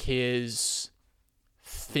see like his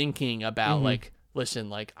thinking about like,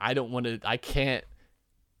 listen, like I don't want to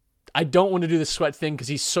do the sweat thing because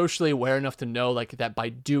he's socially aware enough to know like that by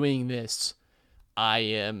doing this, I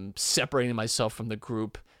am separating myself from the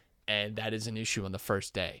group, and that is an issue on the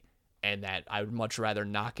first day. And that I would much rather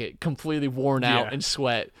not get completely worn out and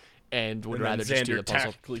sweat, and would rather just do the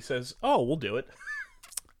puzzle. Tactically says, "Oh, we'll do it."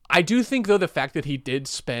 I do think though the fact that he did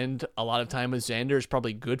spend a lot of time with Xander is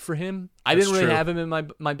probably good for him. I didn't really have him in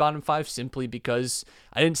my bottom 5 simply because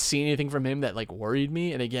I didn't see anything from him that like worried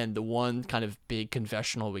me. And again, the one kind of big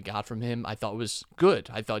confessional we got from him, I thought was good.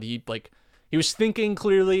 I thought he was thinking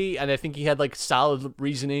clearly, and I think he had like solid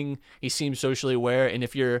reasoning. He seemed socially aware, and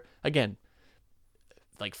if you're again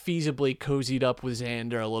like feasibly cozied up with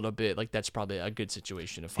Xander a little bit, like that's probably a good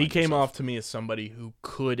situation to find. He came off to me as somebody who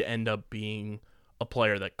could end up being a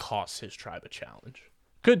player that costs his tribe a challenge.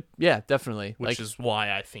 Could, yeah, definitely. Which is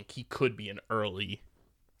why I think he could be an early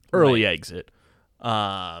Right. exit.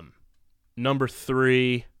 Number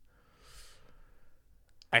 3,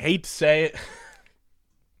 I hate to say it,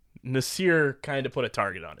 Nasir kind of put a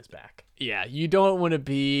target on his back. Yeah, you don't want to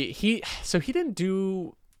be he didn't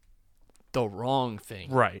do the wrong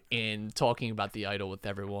thing Right. in talking about the idol with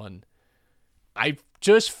everyone. I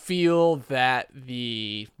just feel that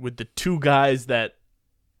with the 2 guys that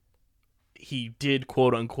he did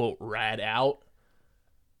quote unquote rat out,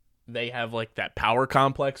 they have like that power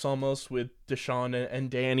complex almost with Deshaun and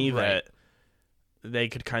Danny that they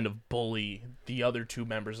could kind of bully the other 2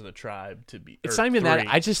 members of the tribe to be. It's not even that.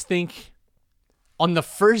 I just think on the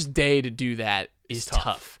first day to do that is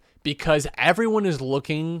tough because everyone is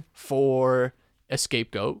looking for a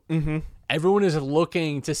scapegoat. Everyone is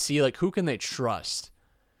looking to see like who can they trust,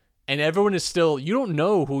 and everyone is still, you don't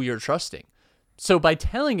know who you're trusting. So by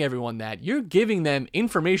telling everyone that, you're giving them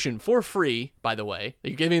information for free, by the way.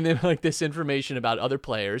 You're giving them like this information about other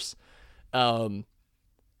players. And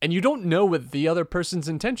you don't know what the other person's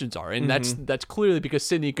intentions are. And that's clearly because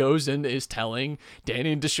Sydney goes and is telling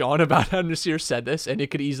Danny and Deshaun about how Nasir said this, and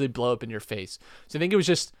it could easily blow up in your face. So I think it was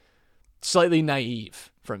just slightly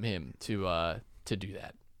naive from him to do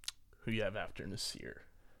that. Who you have after Nasir?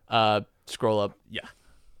 Scroll up. Yeah.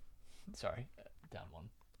 Sorry. Down one.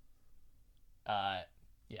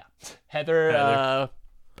 Yeah. Heather.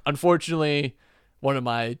 Unfortunately, one of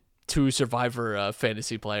my 2 Survivor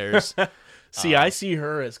fantasy players. See, I see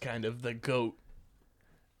her as kind of the GOAT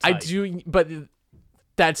I type. do, but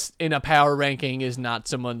that's in a power ranking is not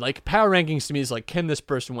someone like power rankings to me is like, can this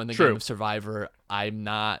person win the game of Survivor? I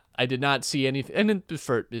did not see anything. And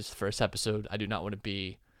for this first episode, I do not want to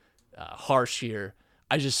be harsh here.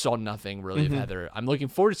 I just saw nothing really of Heather. I'm looking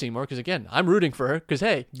forward to seeing more because again, I'm rooting for her because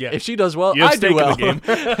hey, if she does well, I do well.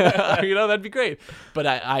 That'd be great. But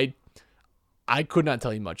I could not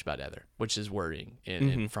tell you much about Heather, which is worrying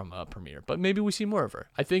from a premiere. But maybe we see more of her.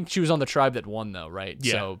 I think she was on the tribe that won though, right?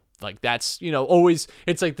 Yeah. So Like that's, always,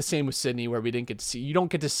 it's like the same with Sydney where you don't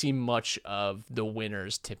get to see much of the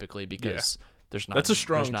winners typically because there's not, That's a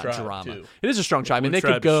strong there's not tribe, drama. too. It is a strong tribe. I mean, Blue they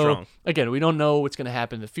could tribe's go, strong. again, we don't know what's going to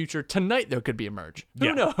happen in the future. Tonight there could be a merge.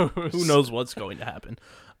 Who knows? Who knows what's going to happen?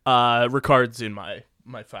 Ricard's in my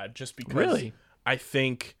 5 just because Really? I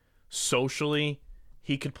think socially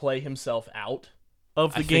he could play himself out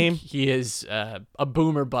of the I game. think he is a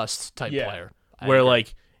boomer bust type player. I Where agree.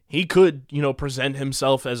 like he could, present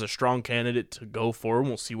himself as a strong candidate to go forward.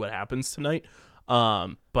 We'll see what happens tonight.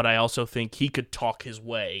 But I also think he could talk his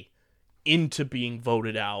way into being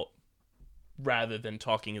voted out rather than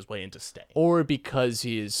talking his way into staying. Or because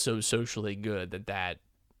he is so socially good that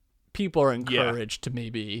people are encouraged to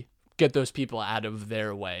maybe get those people out of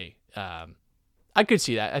their way. I could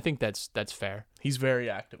see that. I think that's fair. He's very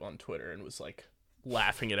active on Twitter and was like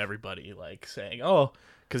laughing at everybody, like saying, "Oh,"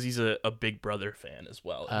 because he's a Big Brother fan as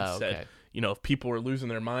well. And he said, Okay. if people are losing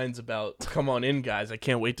their minds about, come on in, guys, I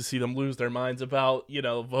can't wait to see them lose their minds about,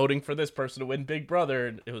 voting for this person to win Big Brother.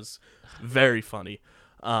 And it was very funny.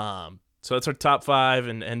 So that's our top 5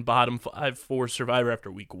 and bottom 5 for Survivor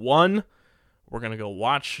after week 1. We're going to go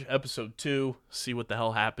watch episode 2, see what the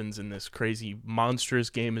hell happens in this crazy, monstrous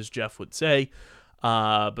game, as Jeff would say.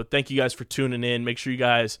 But thank you guys for tuning in. Make sure you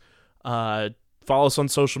guys follow us on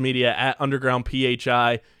social media at Underground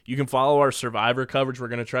PHI. You can follow our Survivor coverage. We're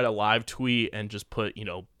going to try to live tweet and just put,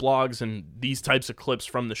 blogs and these types of clips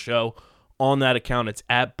from the show on that account. It's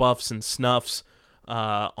at Buffs and Snuffs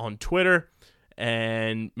on Twitter.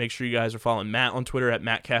 And make sure you guys are following Matt on Twitter at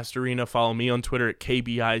Matt Castorina. Follow me on Twitter at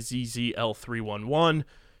KBIZZL311.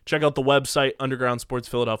 Check out the website,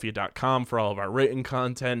 undergroundsportsphiladelphia.com, for all of our written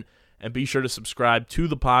content. And be sure to subscribe to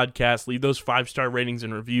the podcast. Leave those 5-star ratings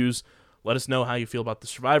and reviews. Let us know how you feel about the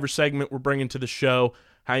Survivor segment we're bringing to the show,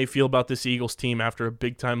 how you feel about this Eagles team after a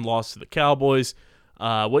big-time loss to the Cowboys,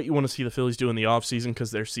 what you want to see the Phillies do in the offseason because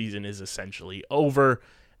their season is essentially over,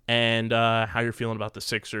 and how you're feeling about the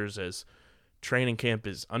Sixers as training camp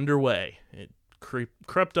is underway. It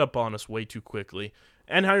crept up on us way too quickly.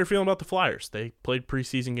 And how you're feeling about the Flyers. They played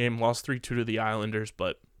preseason game, lost 3-2 to the Islanders,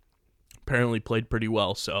 but apparently played pretty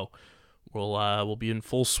well, so we'll be in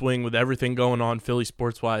full swing with everything going on Philly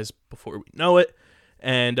sports-wise before we know it.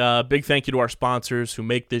 And big thank you to our sponsors who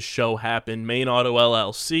make this show happen. Main Auto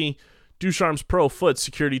LLC, Ducharme's Pro Foot,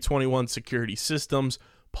 Security 21 Security Systems,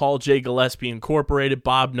 Paul J. Gillespie Incorporated,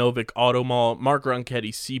 Bob Novick Auto Mall, Mark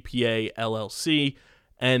Ronchetti CPA LLC,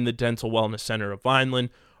 and the Dental Wellness Center of Vineland.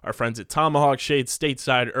 Our friends at Tomahawk Shades,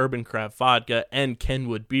 Stateside Urban Craft Vodka, and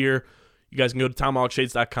Kenwood Beer. You guys can go to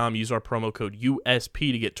TomahawkShades.com, use our promo code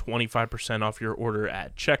USP to get 25% off your order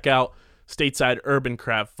at checkout. Stateside Urban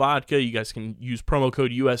Craft Vodka, you guys can use promo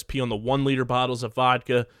code USP on the 1-liter bottles of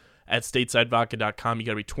vodka at StatesideVodka.com. You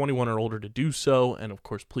got to be 21 or older to do so, and of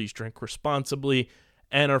course, please drink responsibly.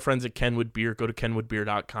 And our friends at Kenwood Beer, go to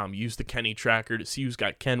KenwoodBeer.com, use the Kenny Tracker to see who's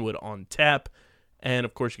got Kenwood on tap. And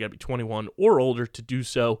of course, you got to be 21 or older to do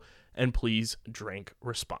so, and please drink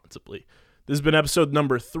responsibly. This has been episode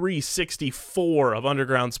number 364 of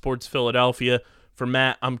Underground Sports Philadelphia. For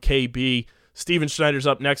Matt, I'm KB. Steven Schneider's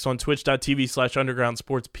up next on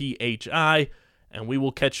twitch.tv/undergroundsportsphi, and we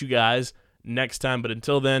will catch you guys next time. But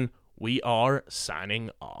until then, we are signing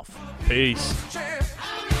off. Peace.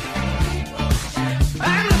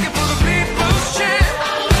 I